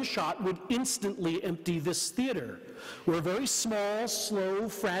a gunshot would instantly empty this theater. We're a very small, slow,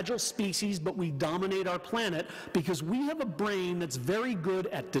 fragile species, but we dominate our planet because we have a brain that's very good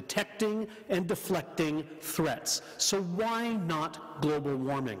at detecting and deflecting threats. So why not global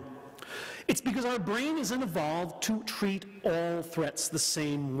warming? It's because our brain isn't evolved to treat all threats the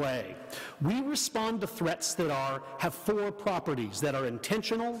same way. We respond to threats that have 4 properties that are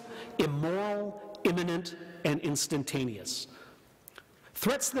intentional, immoral, imminent, and instantaneous.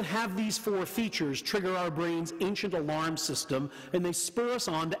 Threats that have these 4 features trigger our brain's ancient alarm system, and they spur us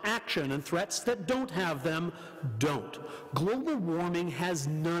on to action, and threats that don't have them don't. Global warming has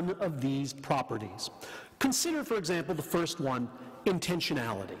none of these properties. Consider, for example, the first one,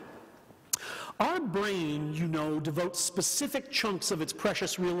 intentionality. Our brain, you know, devotes specific chunks of its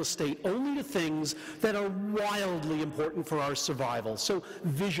precious real estate only to things that are wildly important for our survival. So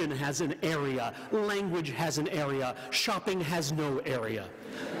vision has an area, language has an area, shopping has no area.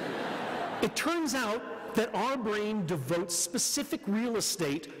 It turns out that our brain devotes specific real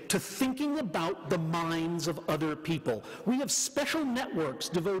estate to thinking about the minds of other people. We have special networks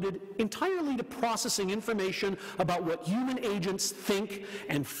devoted entirely to processing information about what human agents think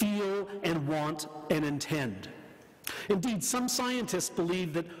and feel and want and intend. Indeed, some scientists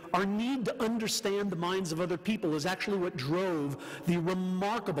believe that our need to understand the minds of other people is actually what drove the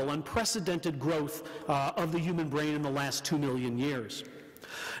remarkable, unprecedented growth of the human brain in the last 2 million years.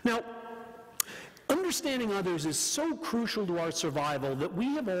 Now, understanding others is so crucial to our survival that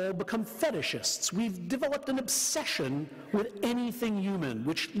we have all become fetishists. We've developed an obsession with anything human,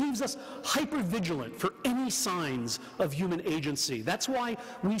 which leaves us hypervigilant for any signs of human agency. That's why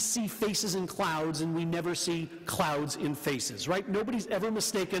we see faces in clouds and we never see clouds in faces, right? Nobody's ever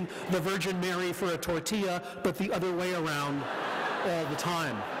mistaken the Virgin Mary for a tortilla, but the other way around all the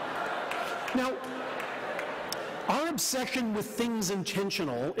time. Now, our obsession with things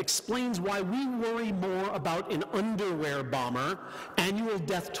intentional explains why we worry more about an underwear bomber, annual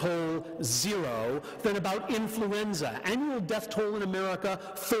death toll 0, than about influenza. Annual death toll in America,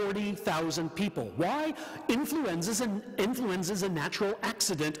 40,000 people. Why? Influenza is a natural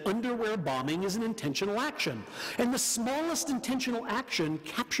accident. Underwear bombing is an intentional action. And the smallest intentional action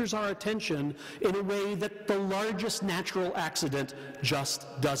captures our attention in a way that the largest natural accident just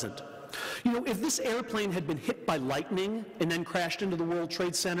doesn't. You know, if this airplane had been hit by lightning and then crashed into the World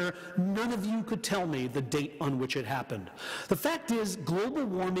Trade Center, none of you could tell me the date on which it happened. The fact is, global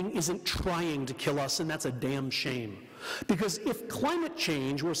warming isn't trying to kill us, and that's a damn shame. Because if climate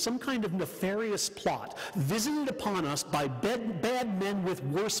change were some kind of nefarious plot visited upon us by bad men with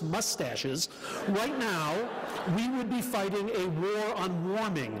worse mustaches, right now we would be fighting a war on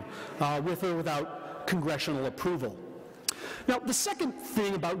warming with or without congressional approval. Now, the second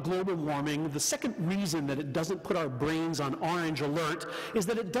thing about global warming, the second reason that it doesn't put our brains on orange alert, is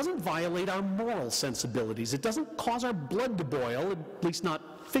that it doesn't violate our moral sensibilities. It doesn't cause our blood to boil, at least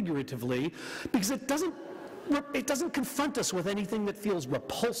not figuratively, because it doesn't confront us with anything that feels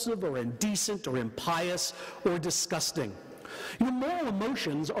repulsive or indecent or impious or disgusting. You know, moral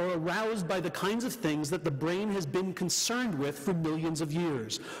emotions are aroused by the kinds of things that the brain has been concerned with for millions of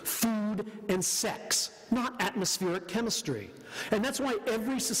years: food and sex, not atmospheric chemistry. And that's why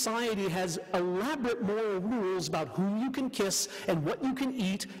every society has elaborate moral rules about who you can kiss and what you can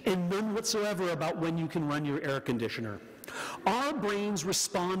eat, and none whatsoever about when you can run your air conditioner. Our brains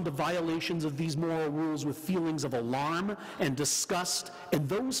respond to violations of these moral rules with feelings of alarm and disgust, and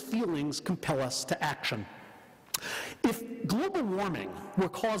those feelings compel us to action. If global warming were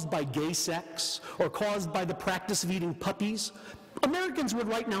caused by gay sex or caused by the practice of eating puppies, Americans would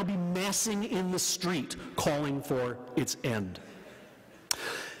right now be massing in the street calling for its end.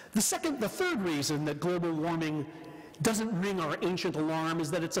 The third reason that global warming doesn't ring our ancient alarm is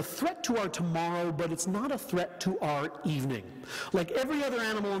that it's a threat to our tomorrow, but it's not a threat to our evening. Like every other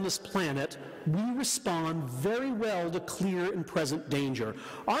animal on this planet, we respond very well to clear and present danger.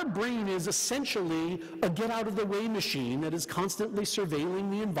 Our brain is essentially a get-out-of-the-way machine that is constantly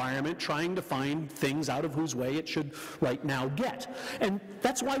surveilling the environment, trying to find things out of whose way it should right now get. And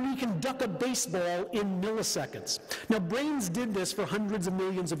that's why we can duck a baseball in milliseconds. Now, brains did this for hundreds of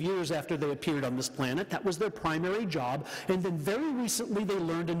millions of years after they appeared on this planet. That was their primary job. And then very recently, they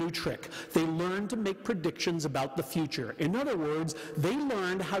learned a new trick. They learned to make predictions about the future. In other words, they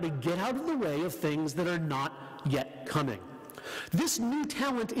learned how to get out of the way of things that are not yet coming. This new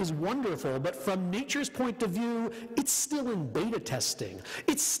talent is wonderful, but from nature's point of view, it's still in beta testing.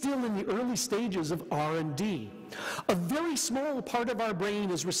 It's still in the early stages of R&D. A very small part of our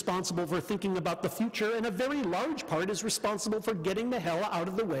brain is responsible for thinking about the future, and a very large part is responsible for getting the hell out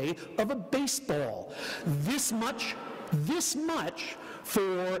of the way of a baseball. This much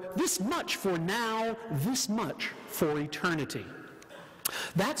for now, this much for eternity.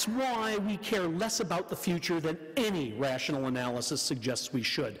 That's why we care less about the future than any rational analysis suggests we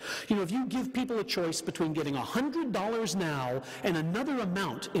should. You know, if you give people a choice between getting $100 now and another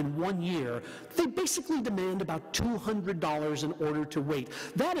amount in 1 year, they basically demand about $200 in order to wait.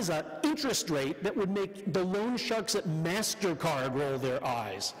 That is an interest rate that would make the loan sharks at MasterCard roll their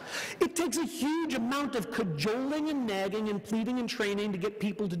eyes. It takes a huge amount of cajoling and nagging and pleading and training to get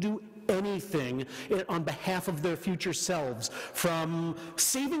people to do anything on behalf of their future selves, from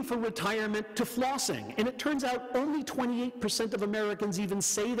saving for retirement to flossing. And it turns out only 28% of Americans even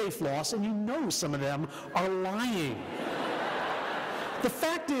say they floss, and you know some of them are lying. The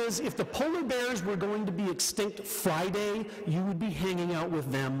fact is, if the polar bears were going to be extinct Friday, you would be hanging out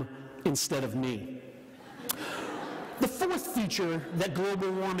with them instead of me. The fourth feature that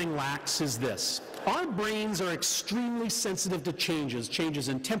global warming lacks is this. Our brains are extremely sensitive to changes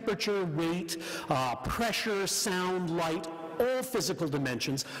in temperature, weight, pressure, sound, light, all physical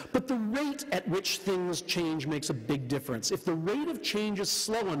dimensions, but the rate at which things change makes a big difference. If the rate of change is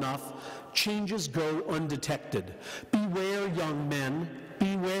slow enough, changes go undetected. Beware, young men,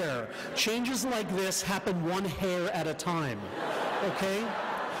 beware. Changes like this happen one hair at a time, okay?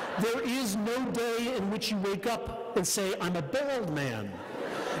 There is no day in which you wake up and say, I'm a bald man.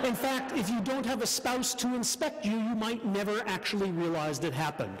 In fact, if you don't have a spouse to inspect you, you might never actually realize it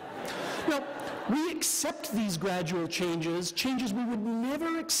happened. Now, we accept these gradual changes we would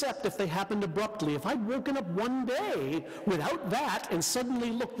never accept if they happened abruptly. If I'd woken up one day without that and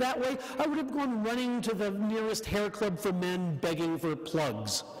suddenly looked that way, I would have gone running to the nearest hair club for men begging for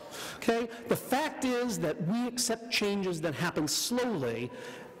plugs. Okay? The fact is that we accept changes that happen slowly,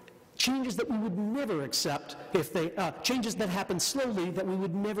 changes that we would never accept if they, changes that happen slowly that we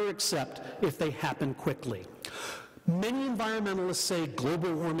would never accept if they happen quickly. Many environmentalists say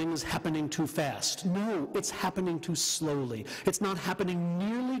global warming is happening too fast. No, it's happening too slowly. It's not happening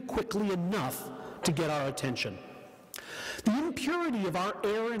nearly quickly enough to get our attention. The impurity of our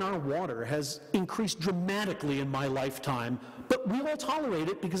air and our water has increased dramatically in my lifetime, but we all tolerate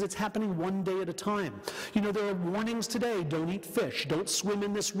it because it's happening one day at a time. You know, there are warnings today: don't eat fish, don't swim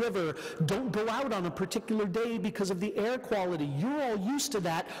in this river, don't go out on a particular day because of the air quality. You're all used to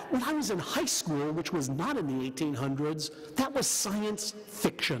that. When I was in high school, which was not in the 1800s, that was science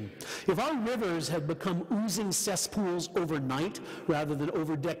fiction. If our rivers had become oozing cesspools overnight rather than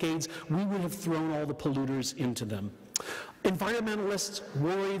over decades, we would have thrown all the polluters into them. Environmentalists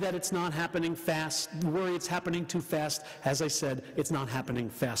worry that it's not happening fast, worry it's happening too fast. As I said, it's not happening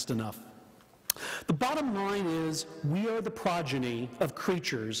fast enough. The bottom line is, we are the progeny of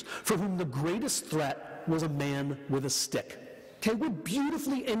creatures for whom the greatest threat was a man with a stick. Okay, we're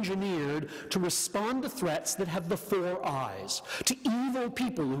beautifully engineered to respond to threats that have the four eyes, to evil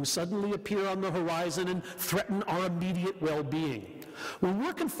people who suddenly appear on the horizon and threaten our immediate well-being. When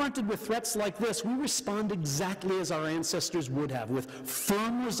we're confronted with threats like this, we respond exactly as our ancestors would have, with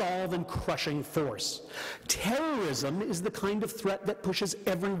firm resolve and crushing force. Terrorism is the kind of threat that pushes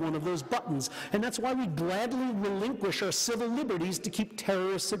every one of those buttons, and that's why we gladly relinquish our civil liberties to keep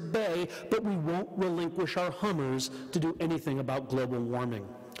terrorists at bay, but we won't relinquish our Hummers to do anything about global warming.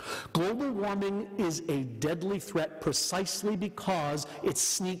 Global warming is a deadly threat precisely because it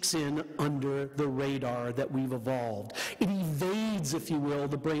sneaks in under the radar that we've evolved. It evades, if you will,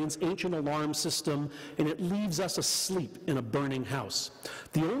 the brain's ancient alarm system, and it leaves us asleep in a burning house.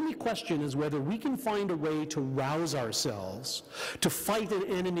 The only question is whether we can find a way to rouse ourselves, to fight an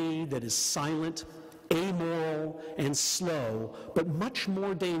enemy that is silent, amoral, and slow, but much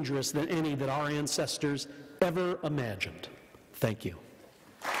more dangerous than any that our ancestors ever imagined. Thank you.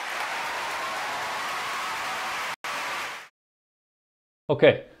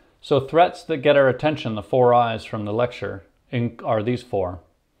 Okay, so threats that get our attention, the four eyes from the lecture, are these four.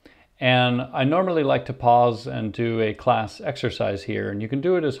 And I normally like to pause and do a class exercise here, and you can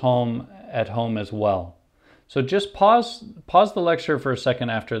do it at home as well. So just pause the lecture for a second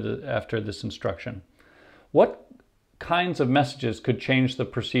after this instruction. What kinds of messages could change the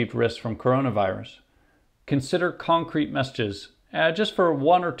perceived risk from coronavirus? Consider concrete messages just for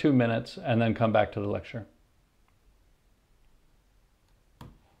 1 or 2 minutes, and then come back to the lecture.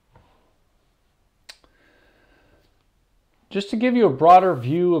 Just to give you a broader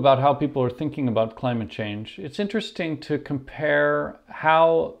view about how people are thinking about climate change, it's interesting to compare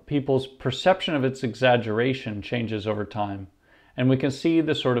how people's perception of its exaggeration changes over time. And we can see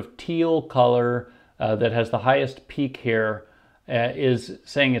the sort of teal color that has the highest peak here is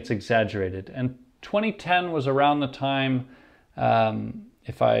saying it's exaggerated. And 2010 was around the time,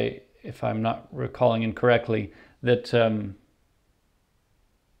 if I'm not recalling incorrectly, that it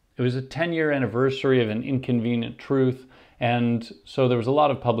was a 10-year anniversary of an inconvenient truth. And so there was a lot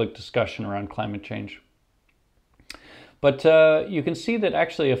of public discussion around climate change. But you can see that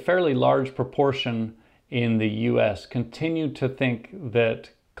actually a fairly large proportion in the US continue to think that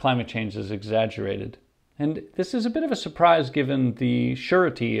climate change is exaggerated. And this is a bit of a surprise given the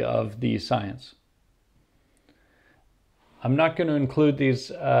surety of the science. I'm not going to include these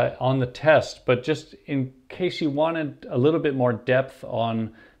on the test, but just in case you wanted a little bit more depth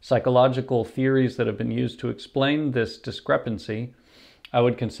on psychological theories that have been used to explain this discrepancy, I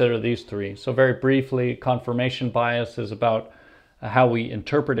would consider these three. So very briefly, confirmation bias is about how we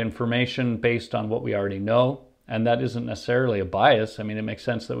interpret information based on what we already know. And that isn't necessarily a bias. I mean, it makes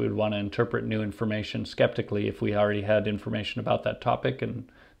sense that we would want to interpret new information skeptically if we already had information about that topic and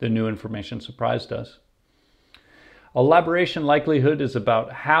the new information surprised us. Elaboration likelihood is about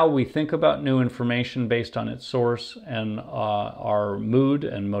how we think about new information based on its source and our mood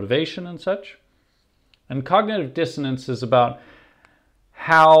and motivation and such. And cognitive dissonance is about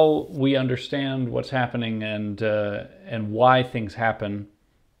how we understand what's happening and why things happen.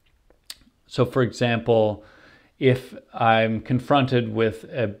 So for example, if I'm confronted with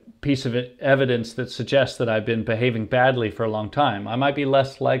a piece of evidence that suggests that I've been behaving badly for a long time, I might be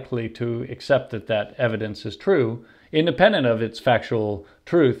less likely to accept that that evidence is true, independent of its factual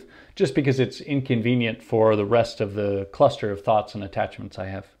truth, just because it's inconvenient for the rest of the cluster of thoughts and attachments I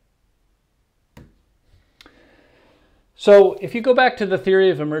have. So if you go back to the theory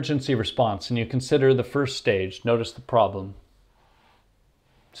of emergency response and you consider the first stage, notice the problem.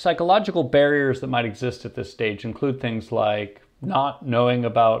 Psychological barriers that might exist at this stage include things like not knowing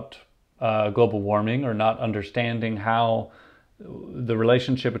about global warming or not understanding how the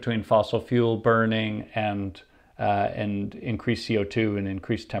relationship between fossil fuel burning and increased CO2 and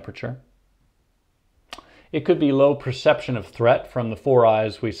increased temperature. It could be low perception of threat from the four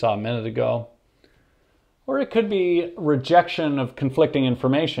eyes we saw a minute ago. Or it could be rejection of conflicting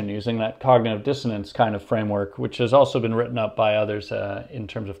information using that cognitive dissonance kind of framework, which has also been written up by others in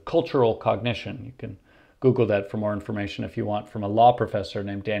terms of cultural cognition. You can Google that for more information if you want, from a law professor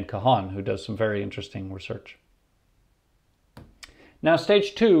named Dan Kahan, who does some very interesting research. Now,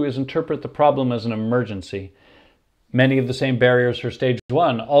 stage 2 is interpret the problem as an emergency. Many of the same barriers for stage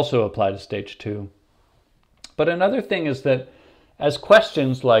 1 also apply to stage 2. But another thing is that as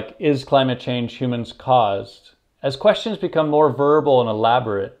questions like, is climate change humans caused? As questions become more verbal and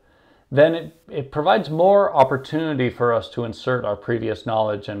elaborate, then it provides more opportunity for us to insert our previous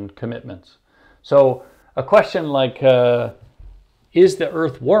knowledge and commitments. So a question like, is the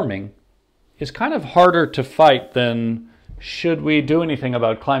Earth warming, is kind of harder to fight than, should we do anything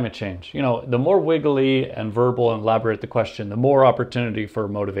about climate change? You know, the more wiggly and verbal and elaborate the question, the more opportunity for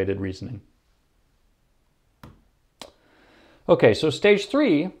motivated reasoning. Okay, so stage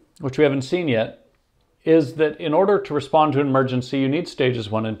 3, which we haven't seen yet, is that in order to respond to an emergency, you need stages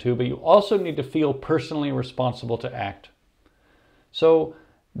 1 and 2, but you also need to feel personally responsible to act. So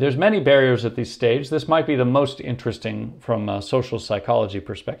there's many barriers at this stage. This might be the most interesting from a social psychology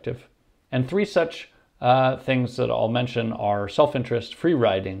perspective. And 3 such things that I'll mention are self-interest, free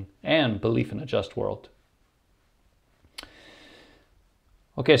riding, and belief in a just world.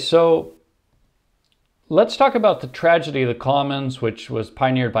 Okay, so let's talk about the tragedy of the commons, which was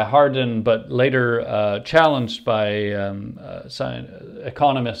pioneered by Hardin, but later challenged by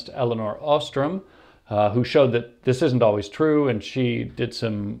economist Elinor Ostrom, who showed that this isn't always true, and she did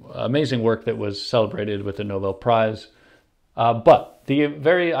some amazing work that was celebrated with the Nobel Prize. But the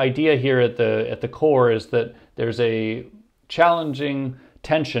very idea here at the core is that there's a challenging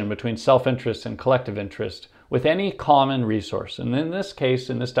tension between self-interest and collective interest with any common resource. And in this case,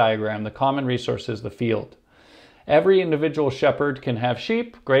 in this diagram, the common resource is the field. Every individual shepherd can have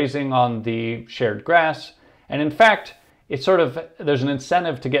sheep grazing on the shared grass. And in fact, it's there's an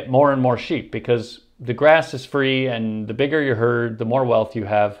incentive to get more and more sheep because the grass is free, and the bigger your herd, the more wealth you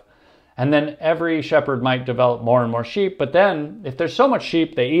have. And then every shepherd might develop more and more sheep. But then if there's so much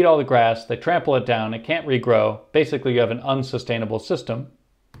sheep, they eat all the grass, they trample it down, it can't regrow. Basically, you have an unsustainable system.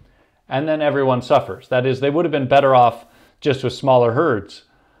 And then everyone suffers. That is, they would have been better off just with smaller herds.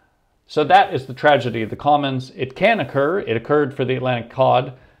 So that is the tragedy of the commons. It can occur. It occurred for the Atlantic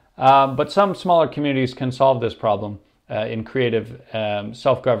cod. But some smaller communities can solve this problem. in creative,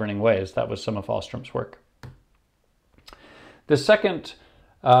 self-governing ways. That was some of Ahlstrom's work. The second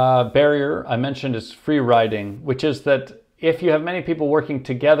barrier I mentioned is free riding, which is that if you have many people working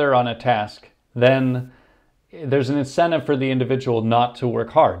together on a task, then there's an incentive for the individual not to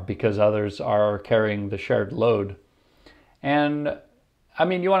work hard because others are carrying the shared load. And I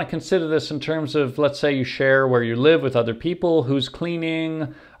mean, you want to consider this in terms of, let's say you share where you live with other people. Who's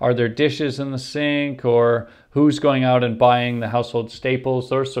cleaning? Are there dishes in the sink? Or who's going out and buying the household staples?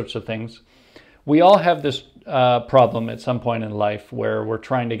 Those sorts of things. We all have this problem at some point in life where we're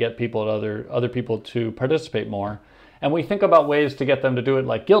trying to get people, other people to participate more. And we think about ways to get them to do it,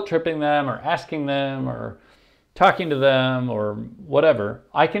 like guilt tripping them or asking them or talking to them or whatever.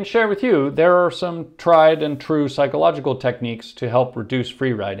 I can share with you, there are some tried and true psychological techniques to help reduce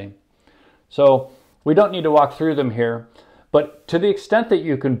free riding. So we don't need to walk through them here, but to the extent that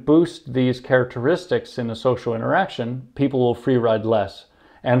you can boost these characteristics in a social interaction, people will free ride less.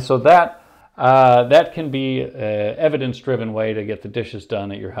 And so that can be an evidence-driven way to get the dishes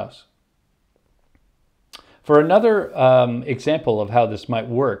done at your house. For another example of how this might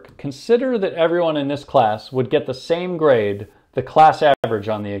work, consider that everyone in this class would get the same grade, the class average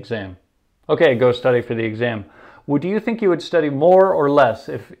on the exam. Okay, go study for the exam. Do you think you would study more or less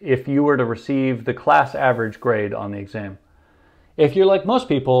if you were to receive the class average grade on the exam? If you're like most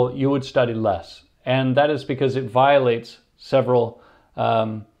people, you would study less. And that is because it violates several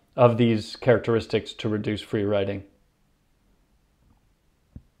of these characteristics to reduce free riding.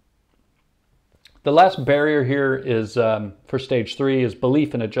 The last barrier here is, for stage 3, is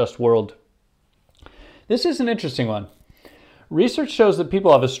belief in a just world. This is an interesting one. Research shows that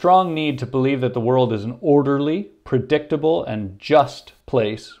people have a strong need to believe that the world is an orderly, predictable, and just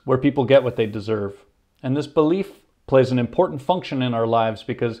place where people get what they deserve. And this belief plays an important function in our lives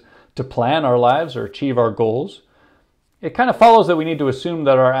because to plan our lives or achieve our goals, it kind of follows that we need to assume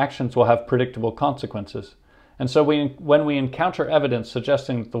that our actions will have predictable consequences. And so when we encounter evidence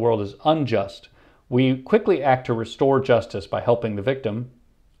suggesting that the world is unjust, we quickly act to restore justice by helping the victim.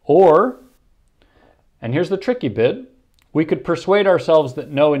 Or, and here's the tricky bit, we could persuade ourselves that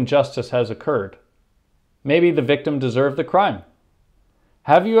no injustice has occurred. Maybe the victim deserved the crime.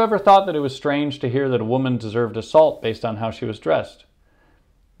 Have you ever thought that it was strange to hear that a woman deserved assault based on how she was dressed?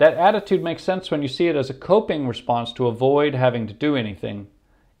 That attitude makes sense when you see it as a coping response to avoid having to do anything,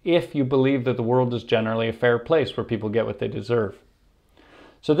 if you believe that the world is generally a fair place where people get what they deserve.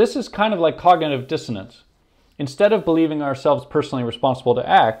 So this is kind of like cognitive dissonance. Instead of believing ourselves personally responsible to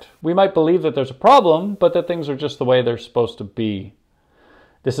act, we might believe that there's a problem, but that things are just the way they're supposed to be.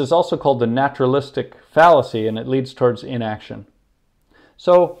 This is also called the naturalistic fallacy, and it leads towards inaction.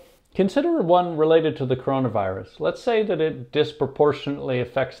 So consider one related to the coronavirus. Let's say that it disproportionately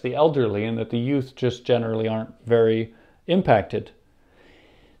affects the elderly and that the youth just generally aren't very impacted.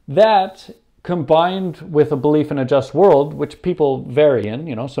 That, combined with a belief in a just world, which people vary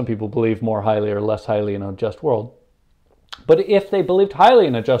in, some people believe more highly or less highly in a just world. But if they believed highly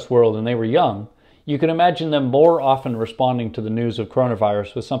in a just world and they were young, you can imagine them more often responding to the news of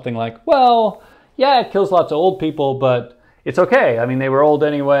coronavirus with something like, well, yeah, it kills lots of old people, but it's okay. I mean, they were old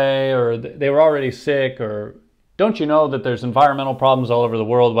anyway, or they were already sick, or don't you know that there's environmental problems all over the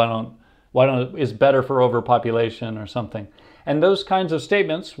world? Why don't it's better for overpopulation or something? And those kinds of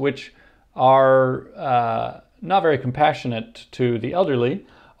statements, which are not very compassionate to the elderly,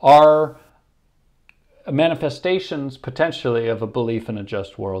 are manifestations potentially of a belief in a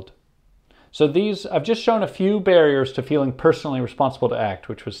just world. So I've just shown a few barriers to feeling personally responsible to act,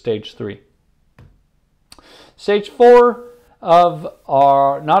 which was stage 3. Stage 4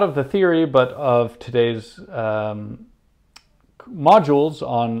 not of the theory, but of today's modules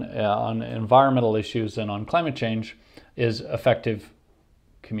on environmental issues and on climate change is effective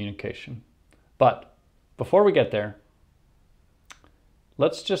communication. But before we get there,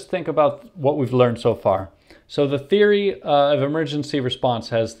 let's just think about what we've learned so far. So the theory of emergency response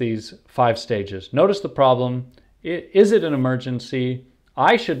has these 5 stages. Notice the problem. Is it an emergency?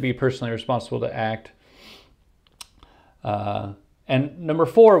 I should be personally responsible to act. And number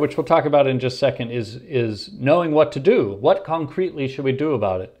 4, which we'll talk about in just a second, is knowing what to do. What concretely should we do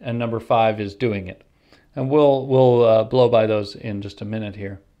about it? And number 5 is doing it. And we'll blow by those in just a minute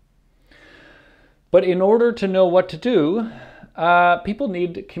here. But in order to know what to do, people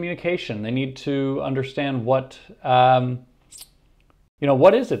need communication. They need to understand what is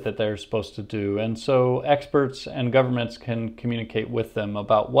it that they're supposed to do. And so experts and governments can communicate with them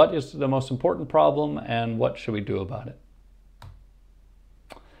about what is the most important problem and what should we do about it.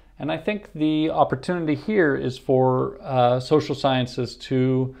 And I think the opportunity here is for social sciences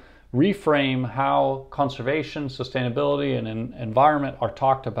to reframe how conservation, sustainability, and environment are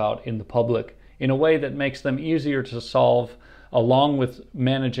talked about in the public in a way that makes them easier to solve, along with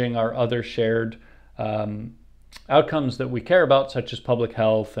managing our other shared outcomes that we care about, such as public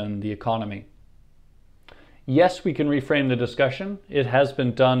health and the economy. Yes, we can reframe the discussion. It has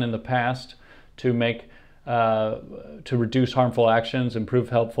been done in the past to reduce harmful actions, improve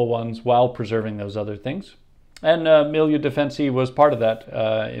helpful ones, while preserving those other things. And Milieudefensie was part of that,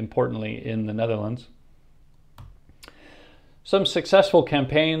 importantly, in the Netherlands. Some successful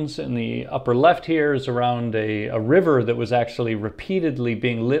campaigns in the upper left here is around a river that was actually repeatedly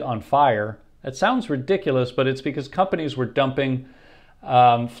being lit on fire. It sounds ridiculous, but it's because companies were dumping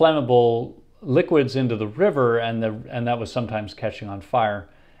flammable liquids into the river, and that was sometimes catching on fire.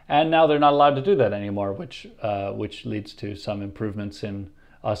 And now they're not allowed to do that anymore, which leads to some improvements in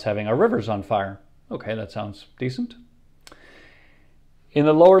us having our rivers on fire. Okay, that sounds decent. In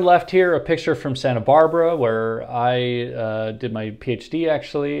the lower left here, a picture from Santa Barbara, where I did my PhD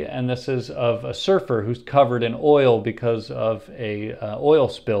actually, and this is of a surfer who's covered in oil because of a oil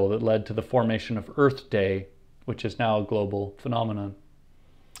spill that led to the formation of Earth Day, which is now a global phenomenon.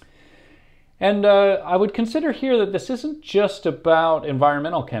 And I would consider here that this isn't just about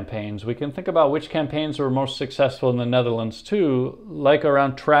environmental campaigns. We can think about which campaigns were most successful in the Netherlands too, like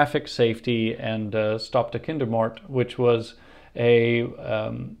around traffic safety and Stop de Kindermoord, which was a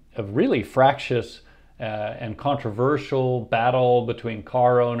really fractious and controversial battle between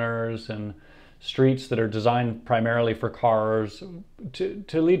car owners and streets that are designed primarily for cars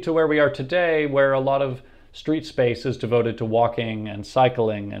to lead to where we are today, where a lot of street space is devoted to walking and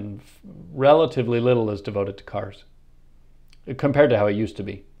cycling, and relatively little is devoted to cars compared to how it used to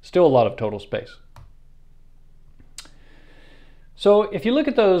be. Still a lot of total space. So if you look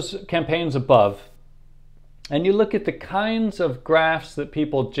at those campaigns above, and you look at the kinds of graphs that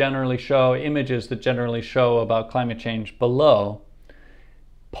people generally show, images that generally show about climate change below,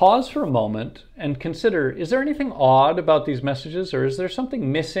 pause for a moment and consider, is there anything odd about these messages, or is there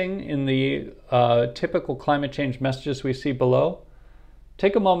something missing in the typical climate change messages we see below?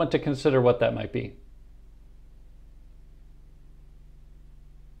 Take a moment to consider what that might be.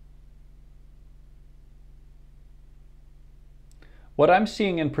 What I'm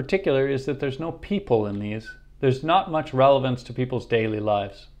seeing in particular is that there's no people in these. There's not much relevance to people's daily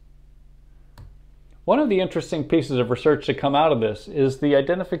lives. One of the interesting pieces of research to come out of this is the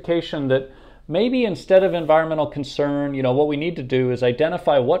identification that maybe instead of environmental concern, what we need to do is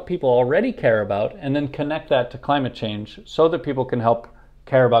identify what people already care about and then connect that to climate change so that people can help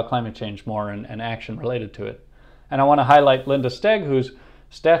care about climate change more and action related to it. And I want to highlight Linda Steg, who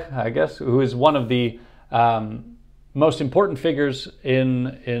is one of the most important figures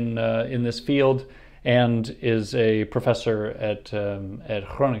in this field and is a professor at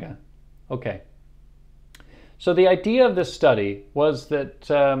Groningen. Okay. So the idea of this study was that,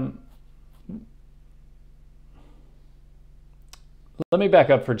 let me back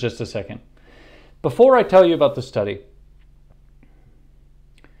up for just a second. Before I tell you about the study,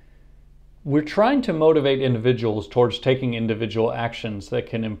 we're trying to motivate individuals towards taking individual actions that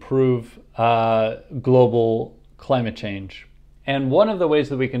can improve global climate change. And one of the ways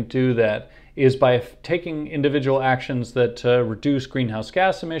that we can do that is by taking individual actions that reduce greenhouse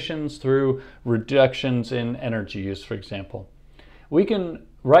gas emissions through reductions in energy use, for example. We can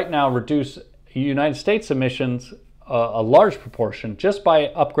right now reduce United States emissions a large proportion just by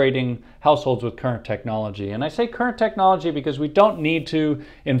upgrading households with current technology. And I say current technology because we don't need to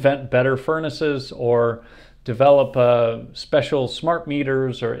invent better furnaces or develop special smart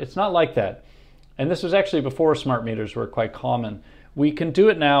meters, or it's not like that. And this was actually before smart meters were quite common. We can do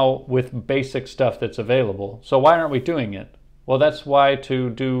it now with basic stuff that's available. So why aren't we doing it? Well, that's why to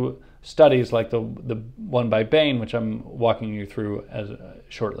do studies like the one by Bain, which I'm walking you through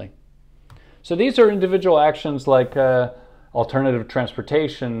shortly. So these are individual actions like alternative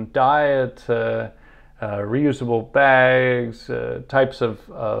transportation, diet, reusable bags, types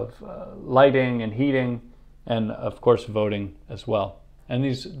of lighting and heating, and of course voting as well. And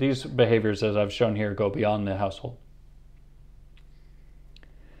these behaviors, as I've shown here, go beyond the household.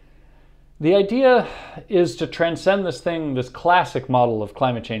 The idea is to transcend this classic model of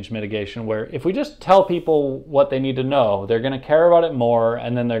climate change mitigation, where if we just tell people what they need to know, they're going to care about it more,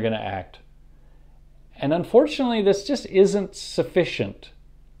 and then they're going to act. And unfortunately, this just isn't sufficient.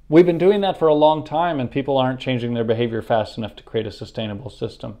 We've been doing that for a long time, and people aren't changing their behavior fast enough to create a sustainable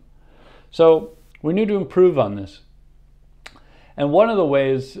system. So we need to improve on this. And one of the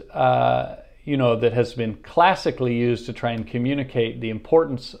ways that has been classically used to try and communicate the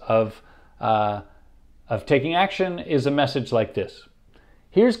importance of taking action is a message like this.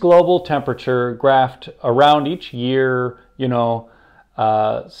 here's global temperature graphed around each year,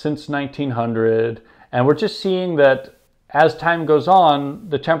 since 1900. And we're just seeing that as time goes on,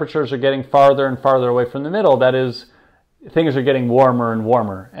 the temperatures are getting farther and farther away from the middle. That is, things are getting warmer and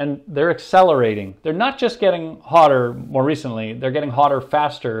warmer, and they're accelerating. They're not just getting hotter more recently, they're getting hotter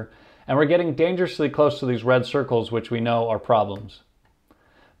faster, and we're getting dangerously close to these red circles, which we know are problems.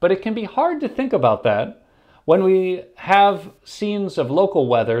 But it can be hard to think about that when we have scenes of local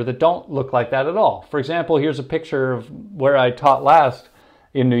weather that don't look like that at all. For example, here's a picture of where I taught last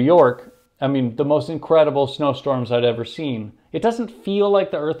in New York. I mean, the most incredible snowstorms I'd ever seen. It doesn't feel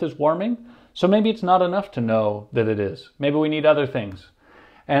like the Earth is warming, so maybe it's not enough to know that it is. Maybe we need other things.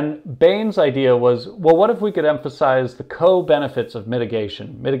 And Bain's idea was, well, what if we could emphasize the co-benefits of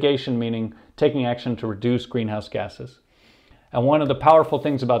mitigation? Mitigation meaning taking action to reduce greenhouse gases. And one of the powerful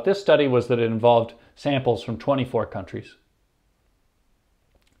things about this study was that it involved samples from 24 countries.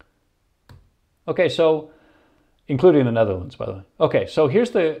 Okay, so, including the Netherlands, by the way. Okay, so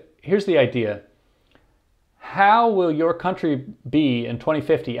here's the idea. How will your country be in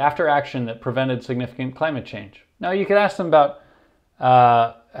 2050 after action that prevented significant climate change? Now, you could ask them about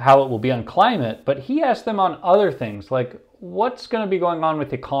how it will be on climate, but he asked them on other things, like what's going to be going on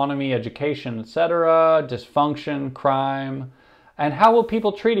with economy, education, etc., dysfunction, crime, and how will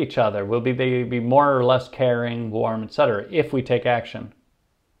people treat each other? Will they be more or less caring, warm, etc., if we take action?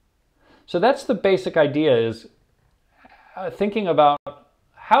 So that's the basic idea, is thinking about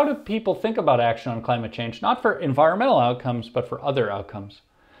how do people think about action on climate change, not for environmental outcomes, but for other outcomes.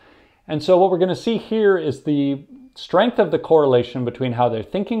 And so what we're going to see here is the strength of the correlation between how they're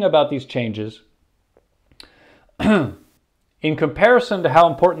thinking about these changes in comparison to how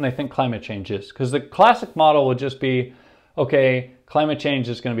important they think climate change is. Because the classic model would just be, okay, climate change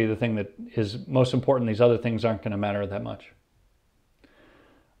is going to be the thing that is most important. These other things aren't going to matter that much.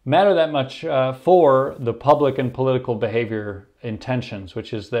 For the public and political behavior intentions,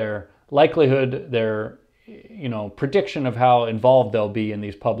 which is their likelihood, their prediction of how involved they'll be in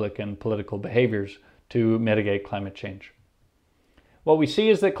these public and political behaviors to mitigate climate change. What we see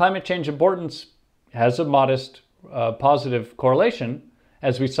is that climate change importance has a modest positive correlation,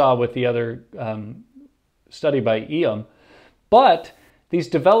 as we saw with the other study by EOM, but these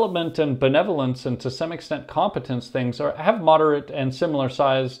development and benevolence and to some extent competence things have moderate and similar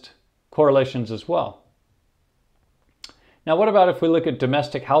sized correlations as well. Now, what about if we look at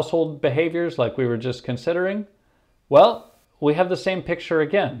domestic household behaviors like we were just considering? Well, we have the same picture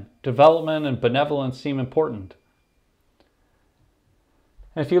again. Development and benevolence seem important.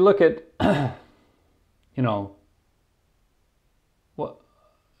 And if you look at,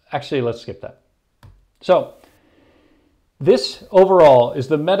 actually, let's skip that. So, this overall is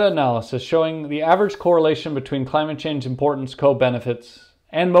the meta-analysis showing the average correlation between climate change importance, co-benefits,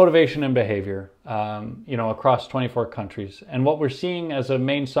 and motivation and behavior, across 24 countries. And what we're seeing as a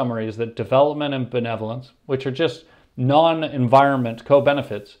main summary is that development and benevolence, which are just non-environment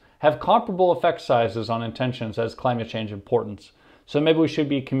co-benefits, have comparable effect sizes on intentions as climate change importance. So maybe we should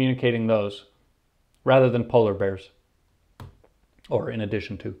be communicating those rather than polar bears, or in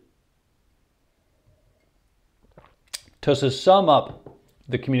addition to. To sum up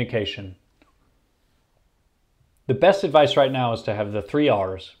the communication, the best advice right now is to have the 3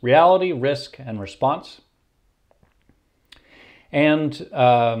 R's: reality, risk, and response. And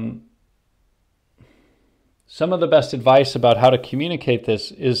some of the best advice about how to communicate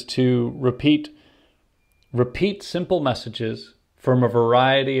this is to repeat simple messages from a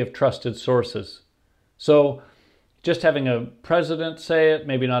variety of trusted sources. So just having a president say it,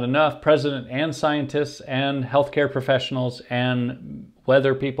 maybe not enough. President and scientists and healthcare professionals and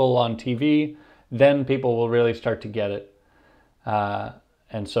weather people on TV, then people will really start to get it.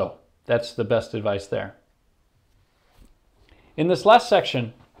 And so that's the best advice there. In this last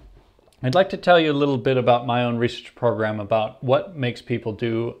section, I'd like to tell you a little bit about my own research program about what makes people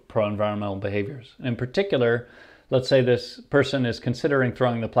do pro-environmental behaviors. In particular, let's say this person is considering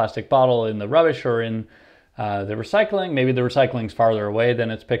throwing the plastic bottle in the rubbish or in the recycling. Maybe the recycling's farther away than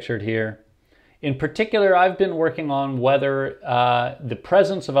it's pictured here. In particular, I've been working on whether the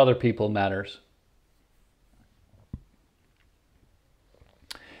presence of other people matters.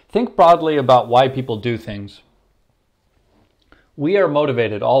 Think broadly about why people do things. We are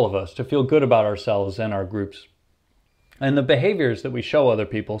motivated, all of us, to feel good about ourselves and our groups. And the behaviors that we show other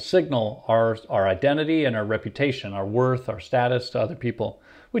people signal our identity and our reputation, our worth, our status to other people,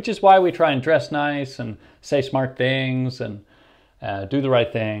 which is why we try and dress nice and say smart things and do the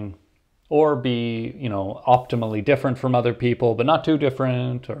right thing, or be, optimally different from other people, but not too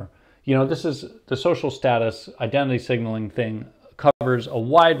different, or, this is the social status, identity signaling thing covers a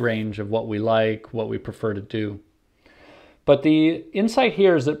wide range of what we like, what we prefer to do. But the insight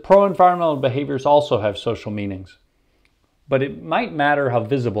here is that pro-environmental behaviors also have social meanings. But it might matter how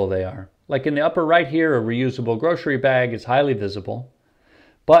visible they are. Like in the upper right here, a reusable grocery bag is highly visible.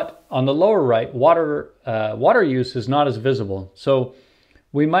 But on the lower right, water use is not as visible. So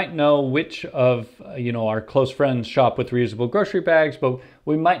we might know which of our close friends shop with reusable grocery bags, but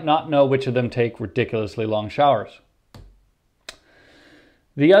we might not know which of them take ridiculously long showers.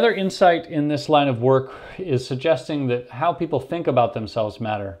 The other insight in this line of work is suggesting that how people think about themselves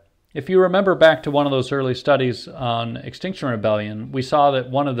matter. If you remember back to one of those early studies on Extinction Rebellion, we saw that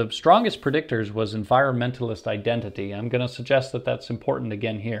one of the strongest predictors was environmentalist identity. I'm going to suggest that that's important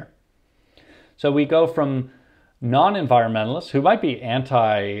again here. So we go from non-environmentalists who might be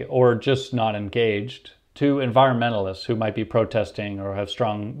anti or just not engaged to environmentalists who might be protesting or have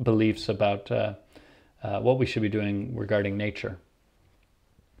strong beliefs about what we should be doing regarding nature.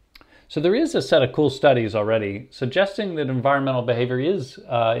 So there is a set of cool studies already suggesting that environmental behavior is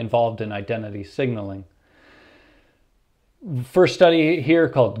involved in identity signaling. First study here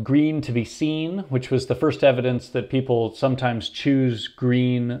called Green to be Seen, which was the first evidence that people sometimes choose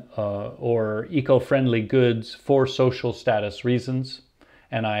green or eco-friendly goods for social status reasons.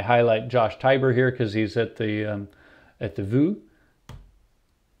 And I highlight Josh Tybur here because he's at the VU.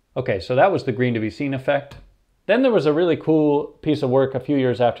 Okay, so that was the Green to be Seen effect. Then there was a really cool piece of work a few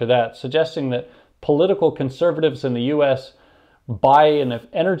years after that suggesting that political conservatives in the US buy an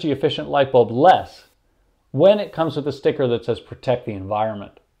energy efficient light bulb less when it comes with a sticker that says protect the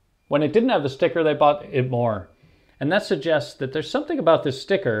environment. When it didn't have the sticker, they bought it more. And that suggests that there's something about this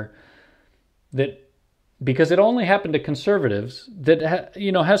sticker that, because it only happened to conservatives, that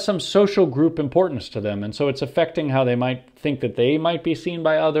has some social group importance to them. And so it's affecting how they might think that they might be seen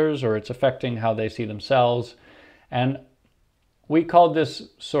by others, or it's affecting how they see themselves. And we called this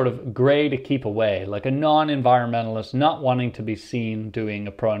sort of gray to keep away, like a non-environmentalist not wanting to be seen doing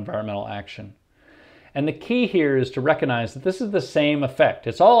a pro-environmental action. And the key here is to recognize that this is the same effect.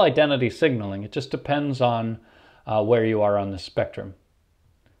 It's all identity signaling. It just depends on where you are on the spectrum.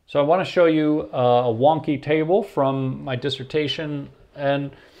 So I want to show you a wonky table from my dissertation.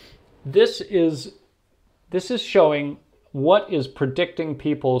 And this is showing what is predicting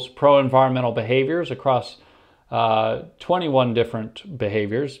people's pro-environmental behaviors across 21 different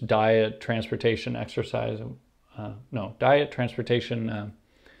behaviors: diet, transportation, exercise, diet, transportation,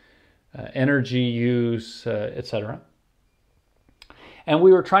 energy use, etc. And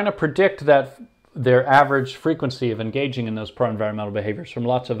we were trying to predict their average frequency of engaging in those pro-environmental behaviors from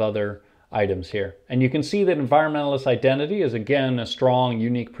lots of other items here. And you can see that environmentalist identity is again a strong,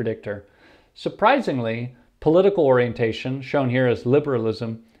 unique predictor. Surprisingly, political orientation, shown here as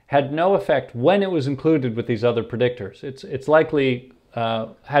liberalism, had no effect when it was included with these other predictors. It's likely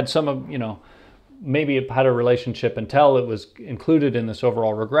had some of, maybe it had a relationship until it was included in this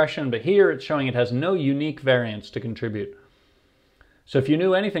overall regression, but here it's showing it has no unique variance to contribute. So if you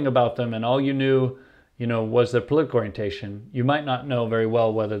knew anything about them and all you knew, was their political orientation, you might not know very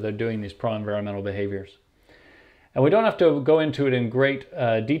well whether they're doing these pro-environmental behaviors. And we don't have to go into it in great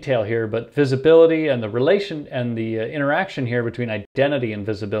detail here, but visibility and the relation and the interaction here between identity and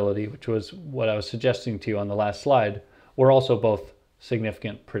visibility, which was what I was suggesting to you on the last slide, were also both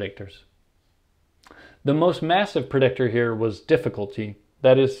significant predictors. The most massive predictor here was difficulty.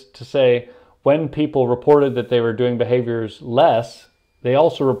 That is to say, when people reported that they were doing behaviors less, they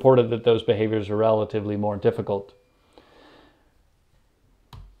also reported that those behaviors are relatively more difficult.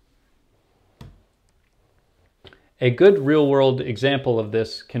 A good real-world example of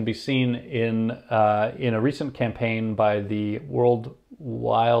this can be seen in a recent campaign by the World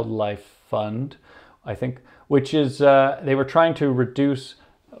Wildlife Fund, I think, which is they were trying to reduce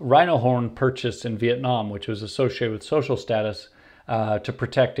rhino horn purchase in Vietnam, which was associated with social status, to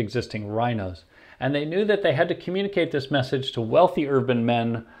protect existing rhinos. And they knew that they had to communicate this message to wealthy urban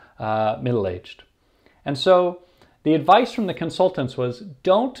men, middle-aged. And so the advice from the consultants was,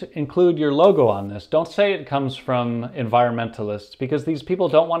 don't include your logo on this. Don't say it comes from environmentalists, because these people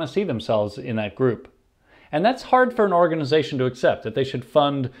don't want to see themselves in that group. And that's hard for an organization to accept, that they should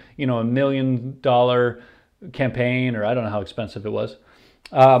fund, a $1 million campaign, or I don't know how expensive it was,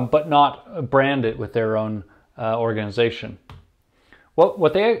 but not brand it with their own organization. Well,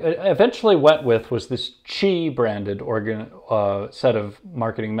 what they eventually went with was this Chi branded set of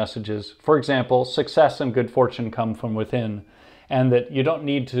marketing messages. For example, success and good fortune come from within, and that you don't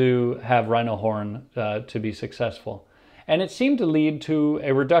need to have rhino horn to be successful. And it seemed to lead to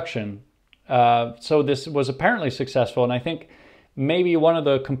a reduction. So this was apparently successful, and I think maybe one of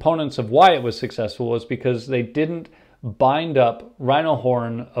the components of why it was successful was because they didn't bind up rhino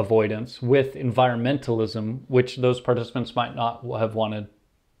horn avoidance with environmentalism, which those participants might not have wanted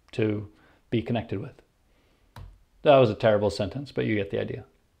to be connected with. That was a terrible sentence, but you get the idea.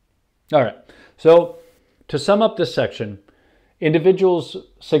 All right, so to sum up this section, individuals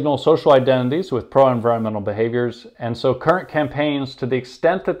signal social identities with pro-environmental behaviors, and so current campaigns, to the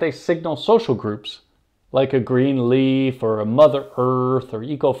extent that they signal social groups, like a green leaf or a Mother Earth or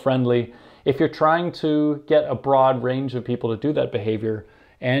eco-friendly, if you're trying to get a broad range of people to do that behavior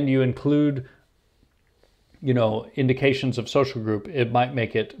and you include, indications of social group, it might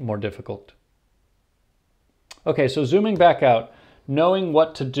make it more difficult. Okay, so zooming back out, knowing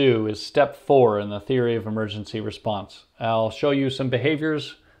what to do is step 4 in the theory of emergency response. I'll show you some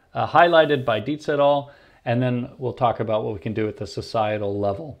behaviors highlighted by Dietz et al., and then we'll talk about what we can do at the societal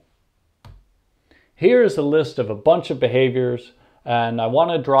level. Here is a list of a bunch of behaviors, and I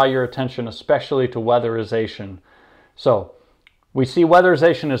want to draw your attention especially to weatherization. So we see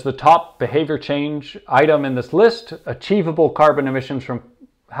weatherization as the top behavior change item in this list, achievable carbon emissions from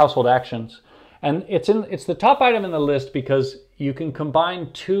household actions. And it's the top item in the list because you can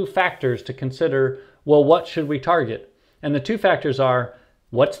combine 2 factors to consider, well, what should we target? And the 2 factors are,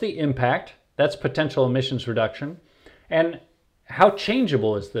 what's the impact? That's potential emissions reduction. And how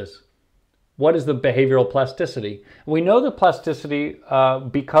changeable is this? What is the behavioral plasticity? We know the plasticity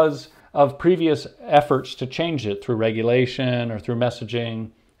because of previous efforts to change it through regulation or through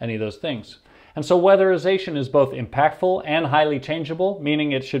messaging, any of those things. And so weatherization is both impactful and highly changeable,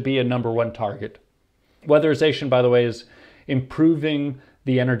 meaning it should be a #1 target. Weatherization, by the way, is improving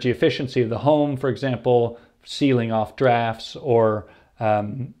the energy efficiency of the home, for example, sealing off drafts or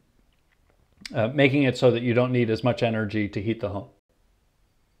making it so that you don't need as much energy to heat the home.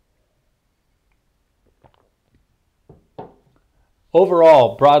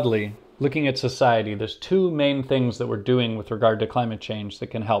 Overall, broadly, looking at society, there's 2 main things that we're doing with regard to climate change that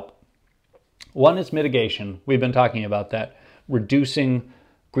can help. One is mitigation. We've been talking about that, reducing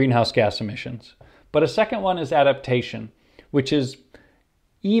greenhouse gas emissions. But a second one is adaptation, which is,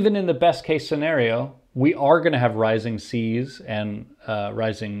 even in the best case scenario, we are going to have rising seas and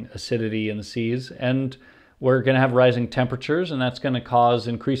rising acidity in the seas, and we're going to have rising temperatures, and that's going to cause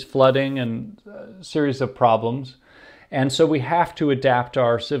increased flooding and a series of problems. And so we have to adapt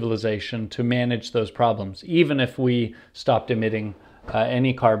our civilization to manage those problems, even if we stopped emitting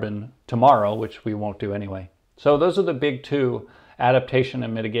any carbon tomorrow, which we won't do anyway. So those are the big 2, adaptation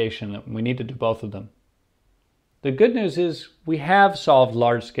and mitigation. We need to do both of them. The good news is we have solved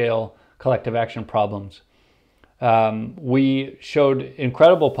large-scale collective action problems. We showed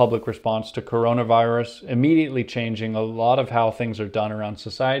incredible public response to coronavirus, immediately changing a lot of how things are done around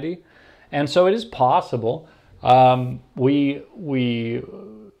society. And so it is possible. We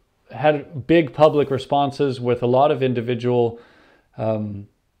had big public responses with a lot of individual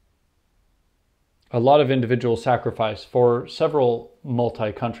sacrifice for several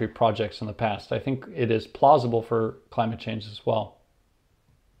multi-country projects in the past. I think it is plausible for climate change as well.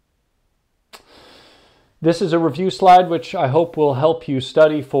 This is a review slide which I hope will help you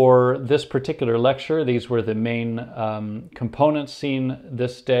study for this particular lecture. These were the main components seen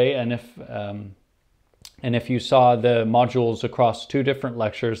this day, and if you saw the modules across 2 different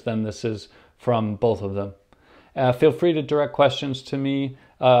lectures, then this is from both of them. Feel free to direct questions to me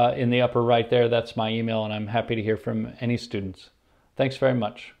in the upper right there. That's my email, and I'm happy to hear from any students. Thanks very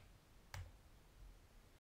much.